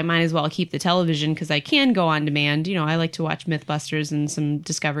like, well, I might as well keep the television because I can go on demand. I like to watch Mythbusters and some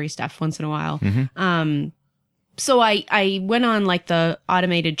Discovery stuff once in a while. So I went on like the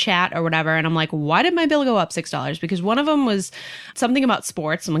automated chat or whatever, and I'm like, why did my bill go up $6? Because one of them was something about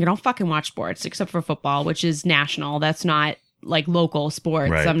sports. I'm like, I don't fucking watch sports except for football, which is national. That's not like local sports.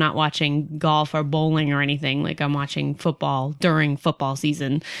 Right. I'm not watching golf or bowling or anything. Like I'm watching football during football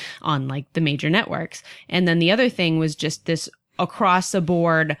season on like the major networks. And then the other thing was just this across the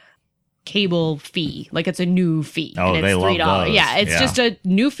board cable fee. Like it's a new fee. Oh, and it's they love $3. those. Yeah, it's Yeah. just a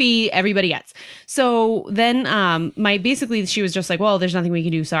new fee everybody gets. So then basically she was just like, well, there's nothing we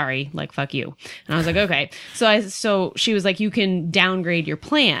can do, sorry, like fuck you. And I was like, okay. So she was like, you can downgrade your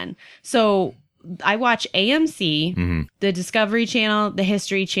plan. So I watch AMC, the Discovery Channel, the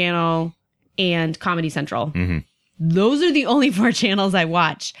History Channel, and Comedy Central. Those are the only 4 channels I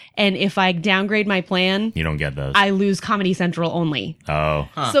watch. And if I downgrade my plan, you don't get those. I lose Comedy Central only. Oh.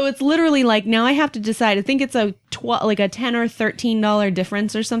 So it's literally like now I have to decide. I think it's a $10 or $13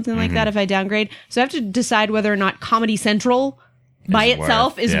 difference or something like that if I downgrade. So I have to decide whether or not Comedy Central by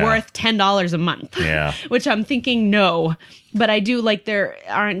itself is worth $10 a month. Yeah. Which I'm thinking no. But I do like there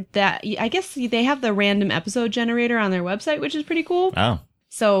aren't that. I guess they have the random episode generator on their website, which is pretty cool. Oh.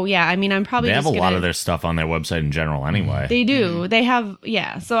 So, yeah, I mean, I'm probably They have just a lot of their stuff on their website in general anyway. They do. They have,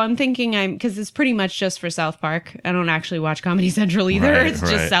 yeah. So I'm thinking because it's pretty much just for South Park. I don't actually watch Comedy Central either. Right, it's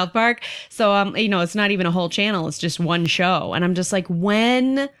right. just South Park. So, it's not even a whole channel. It's just one show. And I'm just like,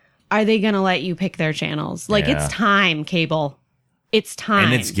 when are they going to let you pick their channels? Like, Yeah. it's time, cable. It's time.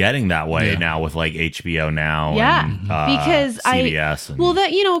 And it's getting that way now with like HBO Now and because CBS.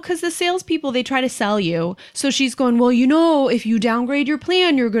 because the salespeople, they try to sell you. So she's going, well, if you downgrade your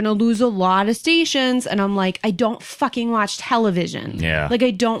plan, you're going to lose a lot of stations. And I'm like, I don't fucking watch television. Yeah. Like,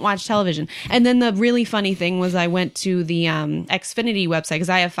 I don't watch television. And then the really funny thing was I went to the Xfinity website because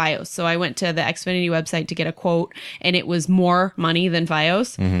I have Fios. So I went to the Xfinity website to get a quote and it was more money than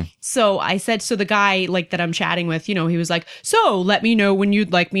Fios. Mm-hmm. So I said, so the guy like that I'm chatting with, he was like, so let me know when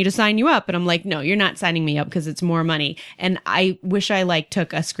you'd like me to sign you up. And I'm like, no, you're not signing me up because it's more money. And I wish I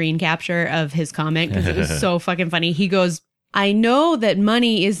took a screen capture of his comment because it was so fucking funny. He goes, I know that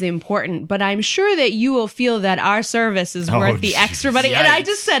money is important, but I'm sure that you will feel that our service is worth the extra money.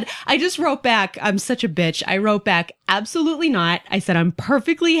 Yikes. And I just wrote back, I'm such a bitch. I wrote back, absolutely not. I said, I'm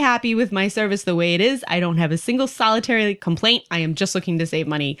perfectly happy with my service the way it is. I don't have a single solitary complaint. I am just looking to save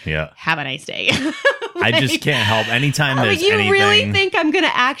money. Yeah. Have a nice day. I just can't help anytime there's you anything. really think I'm going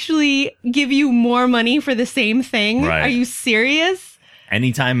to actually give you more money for the same thing? Right. Are you serious?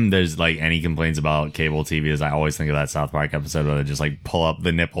 Anytime there's any complaints about cable TV, I always think of that South Park episode where they just pull up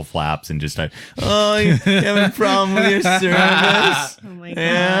the nipple flaps and just oh, you having a problem with your service? Oh my God.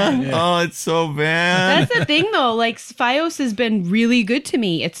 Yeah. Oh, it's so bad. That's the thing though. Fios has been really good to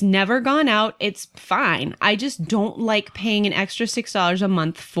me. It's never gone out. It's fine. I just don't like paying an extra $6 a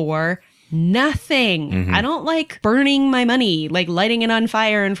month for nothing. Mm-hmm. I don't like burning my money, lighting it on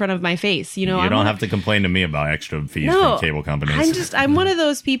fire in front of my face. You don't have to complain to me about extra fees No, from cable companies. I'm one of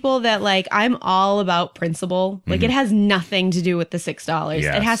those people that I'm all about principle. It has nothing to do with the $6.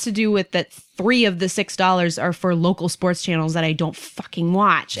 Yes. It has to do with that 3 of the $6 are for local sports channels that I don't fucking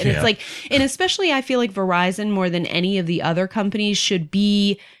watch. And Yeah. it's and especially I feel like Verizon more than any of the other companies should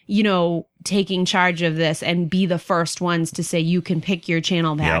be, taking charge of this and be the first ones to say you can pick your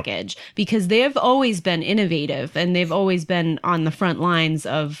channel package because they've always been innovative and they've always been on the front lines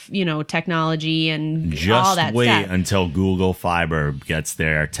of, technology and all that Just wait stuff. until Google Fiber gets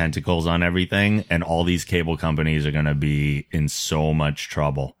their tentacles on everything, and all these cable companies are going to be in so much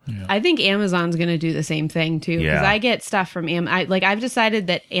trouble. I think Amazon's going to do the same thing too because Yeah. I get stuff from I've decided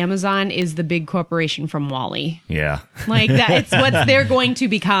that Amazon is the big corporation from WALL-E. Yeah. That it's what they're going to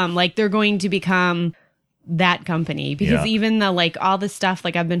become. They're going to become that company because Yeah. even the all the stuff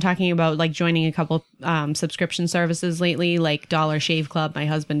I've been talking about joining a couple subscription services lately Dollar Shave Club my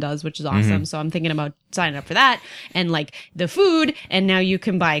husband does, which is awesome. So I'm thinking about signing up for that and the food, and now you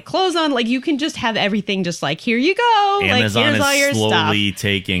can buy clothes on you can just have everything just here you go. Amazon here's all your is stuff. slowly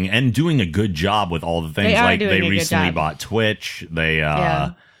taking and doing a good job with all the things. They are doing a they good recently job. bought Twitch. They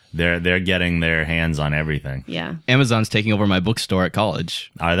they're getting their hands on everything. Yeah. Amazon's taking over my bookstore at college.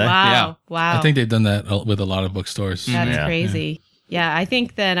 Are they? Wow. Yeah. Wow. I think they've done that with a lot of bookstores. That is Yeah. crazy. Yeah, I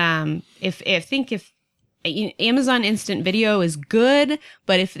think that if Amazon Instant Video is good,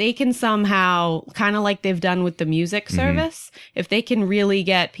 but if they can somehow kind of like they've done with the music service, if they can really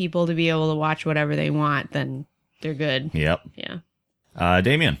get people to be able to watch whatever they want, then they're good. Yep. Yeah.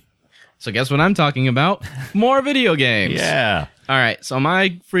 Damien. So guess what I'm talking about? More video games. Yeah. All right. So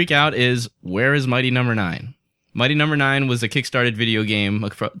my freak out is where is Mighty Number 9? Mighty Number 9 was a kickstarted video game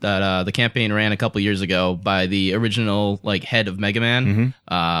that the campaign ran a couple years ago by the original head of Mega Man.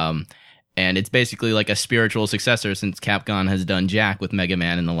 And it's basically a spiritual successor since Capcom has done jack with Mega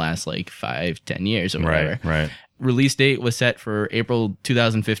Man in the last 5-10 years or whatever. Right. Release date was set for April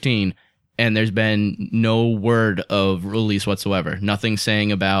 2015. And there's been no word of release whatsoever. Nothing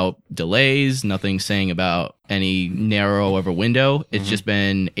saying about delays, nothing saying about any narrow of a window. It's just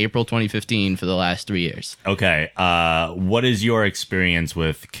been April 2015 for the last 3 years. Okay. What is your experience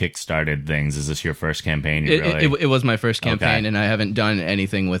with kickstarted things? Is this your first campaign? It was my first campaign, Okay. and I haven't done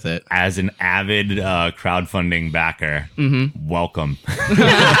anything with it. As an avid crowdfunding backer, welcome.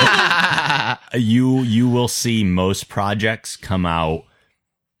 You will see most projects come out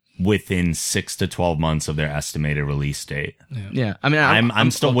within 6 to 12 months of their estimated release date. Yeah. I mean,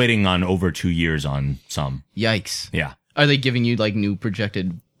 I'm still waiting on over 2 years on some. Yikes. Yeah. Are they giving you like new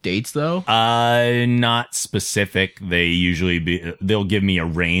projected dates though? Not specific. They'll give me a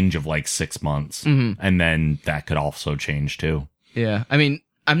range of like 6 months, and then that could also change too. Yeah. I mean,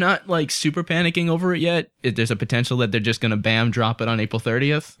 I'm not like super panicking over it yet. There's a potential that they're just going to drop it on April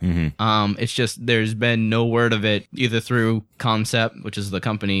 30th. It's just there's been no word of it either through Concept, which is the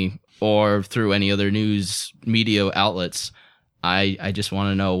company, or through any other news media outlets. I just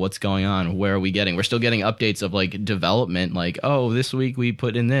want to know what's going on. Where are we getting? We're still getting updates of like development, like, oh, this week we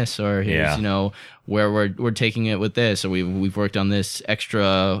put in this, or here's where we're taking it with this, or we've worked on this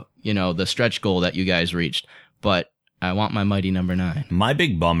extra, the stretch goal that you guys reached. But I want my Mighty Number 9. My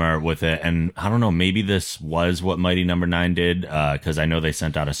big bummer with it, and I don't know, maybe this was what Mighty Number 9 did, because I know they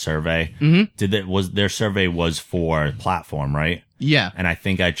sent out a survey. Their survey was for platform, right? Yeah. And I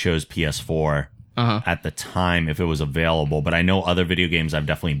think I chose PS4 at the time if it was available, but I know other video games I've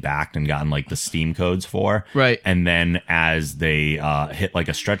definitely backed and gotten like the Steam codes for. Right. And then as they hit like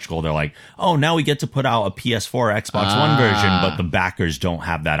a stretch goal, they're like, oh, now we get to put out a PS4 Xbox One version, but the backers don't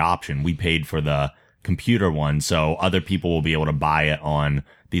have that option. We paid for the computer one, so other people will be able to buy it on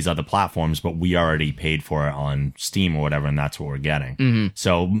these other platforms, but we already paid for it on Steam or whatever, and that's what we're getting.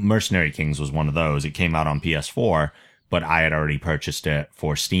 So Mercenary Kings was one of those. It came out on PS4, but I had already purchased it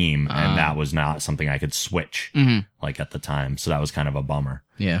for Steam, and that was not something I could switch like at the time. So that was kind of a bummer.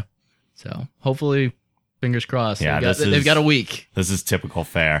 Yeah. So hopefully, fingers crossed. Yeah, they've got a week. This is typical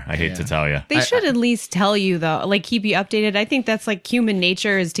fare. I hate to tell you. They should at least tell you, though, like keep you updated. I think that's like human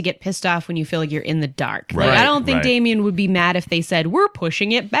nature, is to get pissed off when you feel like you're in the dark. Right, like, I don't think right. Damien would be mad if they said, we're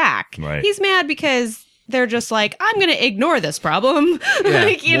pushing it back. Right. He's mad because they're just like, I'm going to ignore this problem.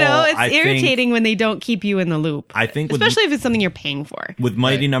 Like, it's irritating when they don't keep you in the loop. I think especially if it's something you're paying for. With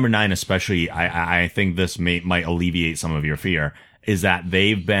Mighty Number 9 especially, I think this might alleviate some of your fear, is that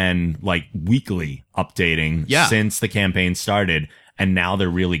they've been like weekly updating since the campaign started, and now they're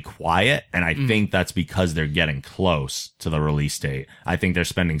really quiet, and I think that's because they're getting close to the release date. I think they're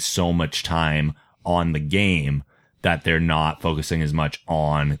spending so much time on the game that they're not focusing as much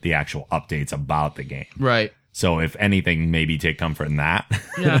on the actual updates about the game. Right. So if anything, maybe take comfort in that.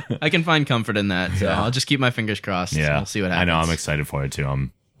 Yeah, I can find comfort in that. So I'll just keep my fingers crossed. Yeah. We'll see what happens. I know, I'm excited for it too.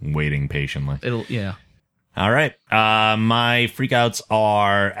 I'm waiting patiently. Yeah. All right. My freakouts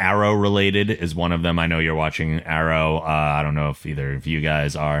are Arrow related is one of them. I know you're watching Arrow. I don't know if either of you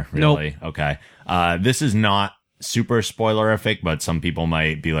guys are really. Nope. Okay. This is not super spoilerific, but some people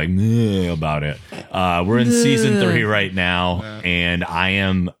might be like, meh about it. We're in season 3 right now, and I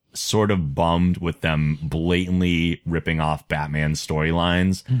am sort of bummed with them blatantly ripping off Batman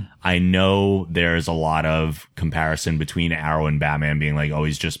storylines. I know there's a lot of comparison between Arrow and Batman being like, oh,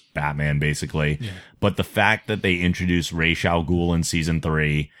 he's just Batman basically. Yeah. But the fact that they introduced Ra's al Ghul in season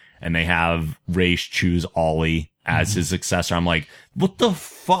 3 and they have Ra's choose Ollie as his successor, I'm like, what the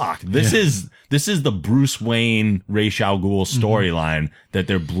fuck? This is the Bruce Wayne Ra's al Ghul storyline that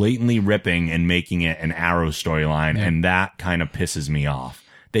they're blatantly ripping and making it an Arrow storyline, and that kind of pisses me off.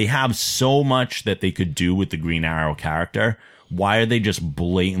 They have so much that they could do with the Green Arrow character. Why are they just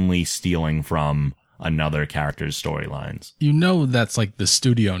blatantly stealing from another character's storylines? That's like the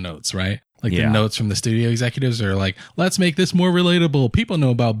studio notes, right? Like the notes from the studio executives are like, let's make this more relatable. People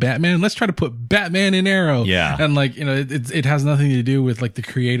know about Batman. Let's try to put Batman in Arrow. Yeah. And like, it has nothing to do with like the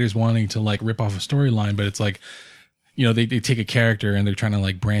creators wanting to like rip off a storyline, but it's like, they take a character and they're trying to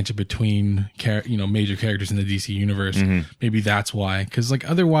like branch it between, major characters in the DC universe. Maybe that's why. Cause like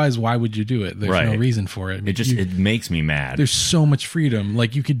otherwise, why would you do it? There's no reason for it. It makes me mad. There's so much freedom.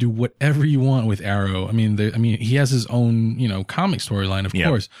 Like you could do whatever you want with Arrow. I mean, he has his own, comic storyline, of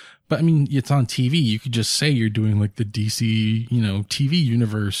course. But I mean, it's on TV. You could just say you're doing like the DC, TV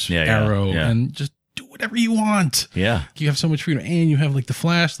universe Arrow and just do whatever you want. Yeah. You have so much freedom, and you have like the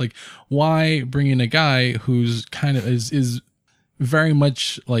Flash. Like, why bring in a guy who's kind of is very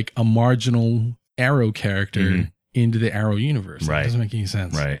much like a marginal Arrow character into the Arrow universe? Right. It doesn't make any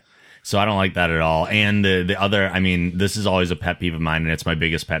sense. Right. So I don't like that at all. And the other, I mean, this is always a pet peeve of mine, and it's my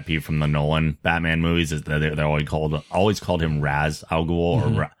biggest pet peeve from the Nolan Batman movies, is that they're always called him Ra's al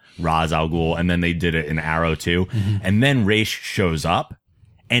Ghul or Ra's al Ghul, and then they did it in Arrow too. And then Ra's shows up,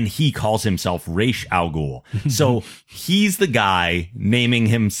 and he calls himself Ra's al Ghul. So he's the guy naming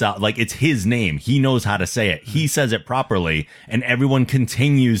himself, like it's his name. He knows how to say it. He says it properly, and everyone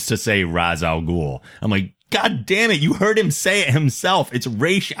continues to say Ra's al Ghul. I'm like, God damn it, you heard him say it himself. It's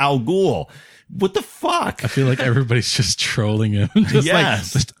Ra's al Ghul. What the fuck? I feel like everybody's just trolling him.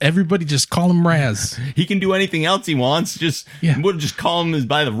 Yes. Everybody just call him Raz. He can do anything else he wants. We'll just call him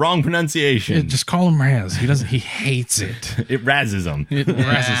by the wrong pronunciation. Yeah, just call him Raz. He hates it. It razzes him. It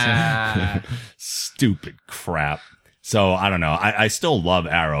razzes him. Stupid crap. So I don't know. I still love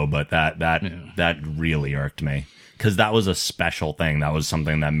Arrow, but that really irked me because that was a special thing. That was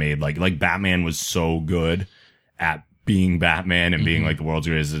something that made like Batman was so good at being Batman and being like the world's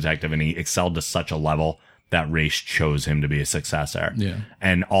greatest detective, and he excelled to such a level that Ra's chose him to be a successor. Yeah.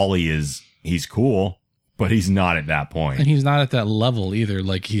 And Ollie he's cool, but he's not at that point. And he's not at that level either.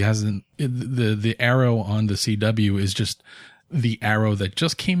 Like he hasn't, the Arrow on the CW is just the Arrow that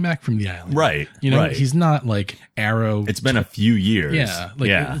just came back from the island. Right. Right. He's not like Arrow. It's been a few years.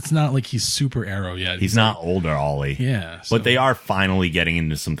 Yeah. It's not like he's super Arrow yet. He's not older Ollie. Yeah. But they are finally getting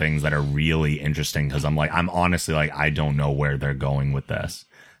into some things that are really interesting because I'm honestly like, I don't know where they're going with this.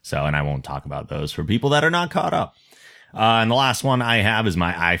 So, and I won't talk about those for people that are not caught up. And the last one I have is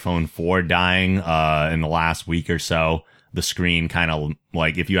my iPhone 4 dying in the last week or so. The screen kind of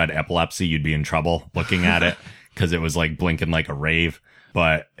like if you had epilepsy, you'd be in trouble looking at it. Because it was like blinking like a rave,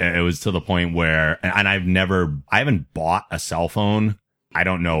 but it was to the point where, and I haven't bought a cell phone. I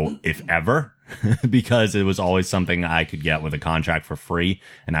don't know if ever, because it was always something I could get with a contract for free.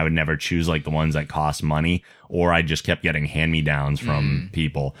 And I would never choose like the ones that cost money, or I just kept getting hand-me-downs from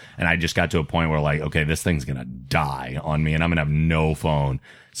people. And I just got to a point where like, okay, this thing's going to die on me and I'm going to have no phone.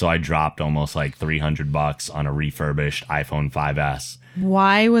 So I dropped almost like $300 on a refurbished iPhone 5S.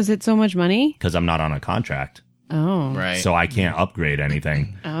 Why was it so much money? Because I'm not on a contract. Oh. Right. So I can't upgrade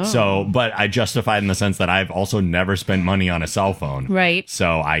anything. Oh. So, but I justified in the sense that I've also never spent money on a cell phone. Right.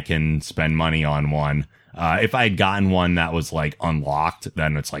 So I can spend money on one. If I had gotten one that was like unlocked,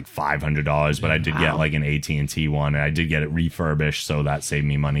 then it's like $500. But I did get like an AT&T one, and I did get it refurbished, so that saved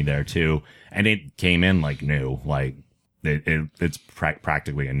me money there too. And it came in like new, like it's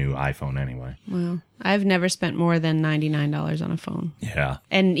practically a new iPhone anyway. Wow. I've never spent more than $99 on a phone. Yeah.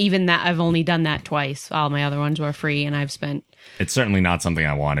 And even that, I've only done that twice. All my other ones were free, and I've spent... It's certainly not something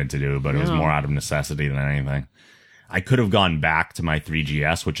I wanted to do, but it was more out of necessity than anything. I could have gone back to my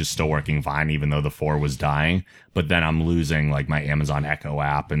 3GS, which is still working fine, even though the 4 was dying. But then I'm losing like my Amazon Echo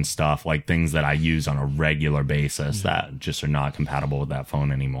app and stuff, like things that I use on a regular basis that just are not compatible with that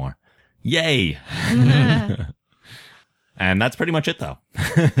phone anymore. Yay! And that's pretty much it, though.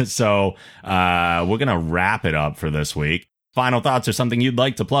 So we're going to wrap it up for this week. Final thoughts or something you'd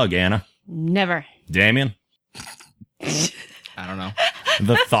like to plug, Anna? Never. Damien? I don't know.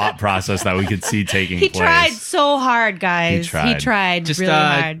 The thought process that we could see taking place. He tried so hard, guys. He tried Just really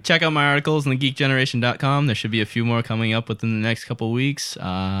hard. check out my articles on thegeekgeneration.com. There should be a few more coming up within the next couple of weeks.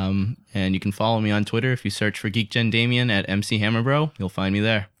 And you can follow me on Twitter. If you search for GeekGen Damien at MC Hammerbro, you'll find me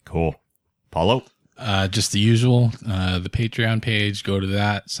there. Cool. Paulo? Just the usual, the Patreon page, go to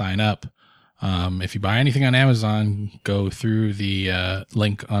that, sign up. If you buy anything on Amazon, go through the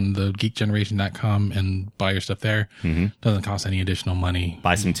link on the geekgeneration.com and buy your stuff there. Doesn't cost any additional money.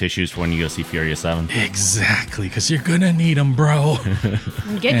 Buy some tissues for when you go see Furious 7. Exactly, because you're going to need them, bro.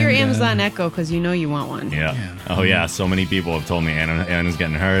 Get your Amazon Echo, because you know you want one. Yeah. Oh, yeah. So many people have told me Anna's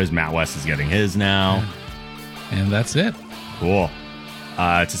getting hers. Matt West is getting his now. And that's it. Cool.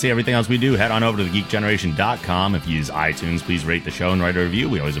 To see everything else we do, head on over to thegeekgeneration.com. If you use iTunes, please rate the show and write a review.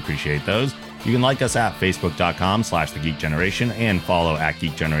 We always appreciate those. You can like us at facebook.com/thegeekgeneration and follow at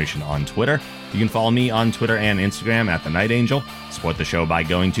Geek Generation on Twitter. You can follow me on Twitter and Instagram at The Night Angel. Support the show by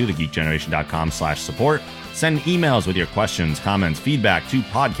going to thegeekgeneration.com/support. Send emails with your questions, comments, feedback to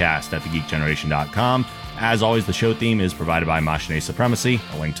podcast@thegeekgeneration.com. As always, the show theme is provided by Machine Supremacy.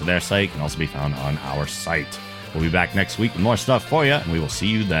 A link to their site can also be found on our site. We'll be back next week with more stuff for you, and we will see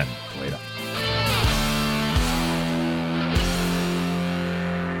you then. Later.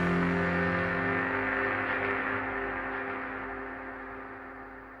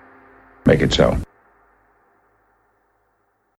 Make it so.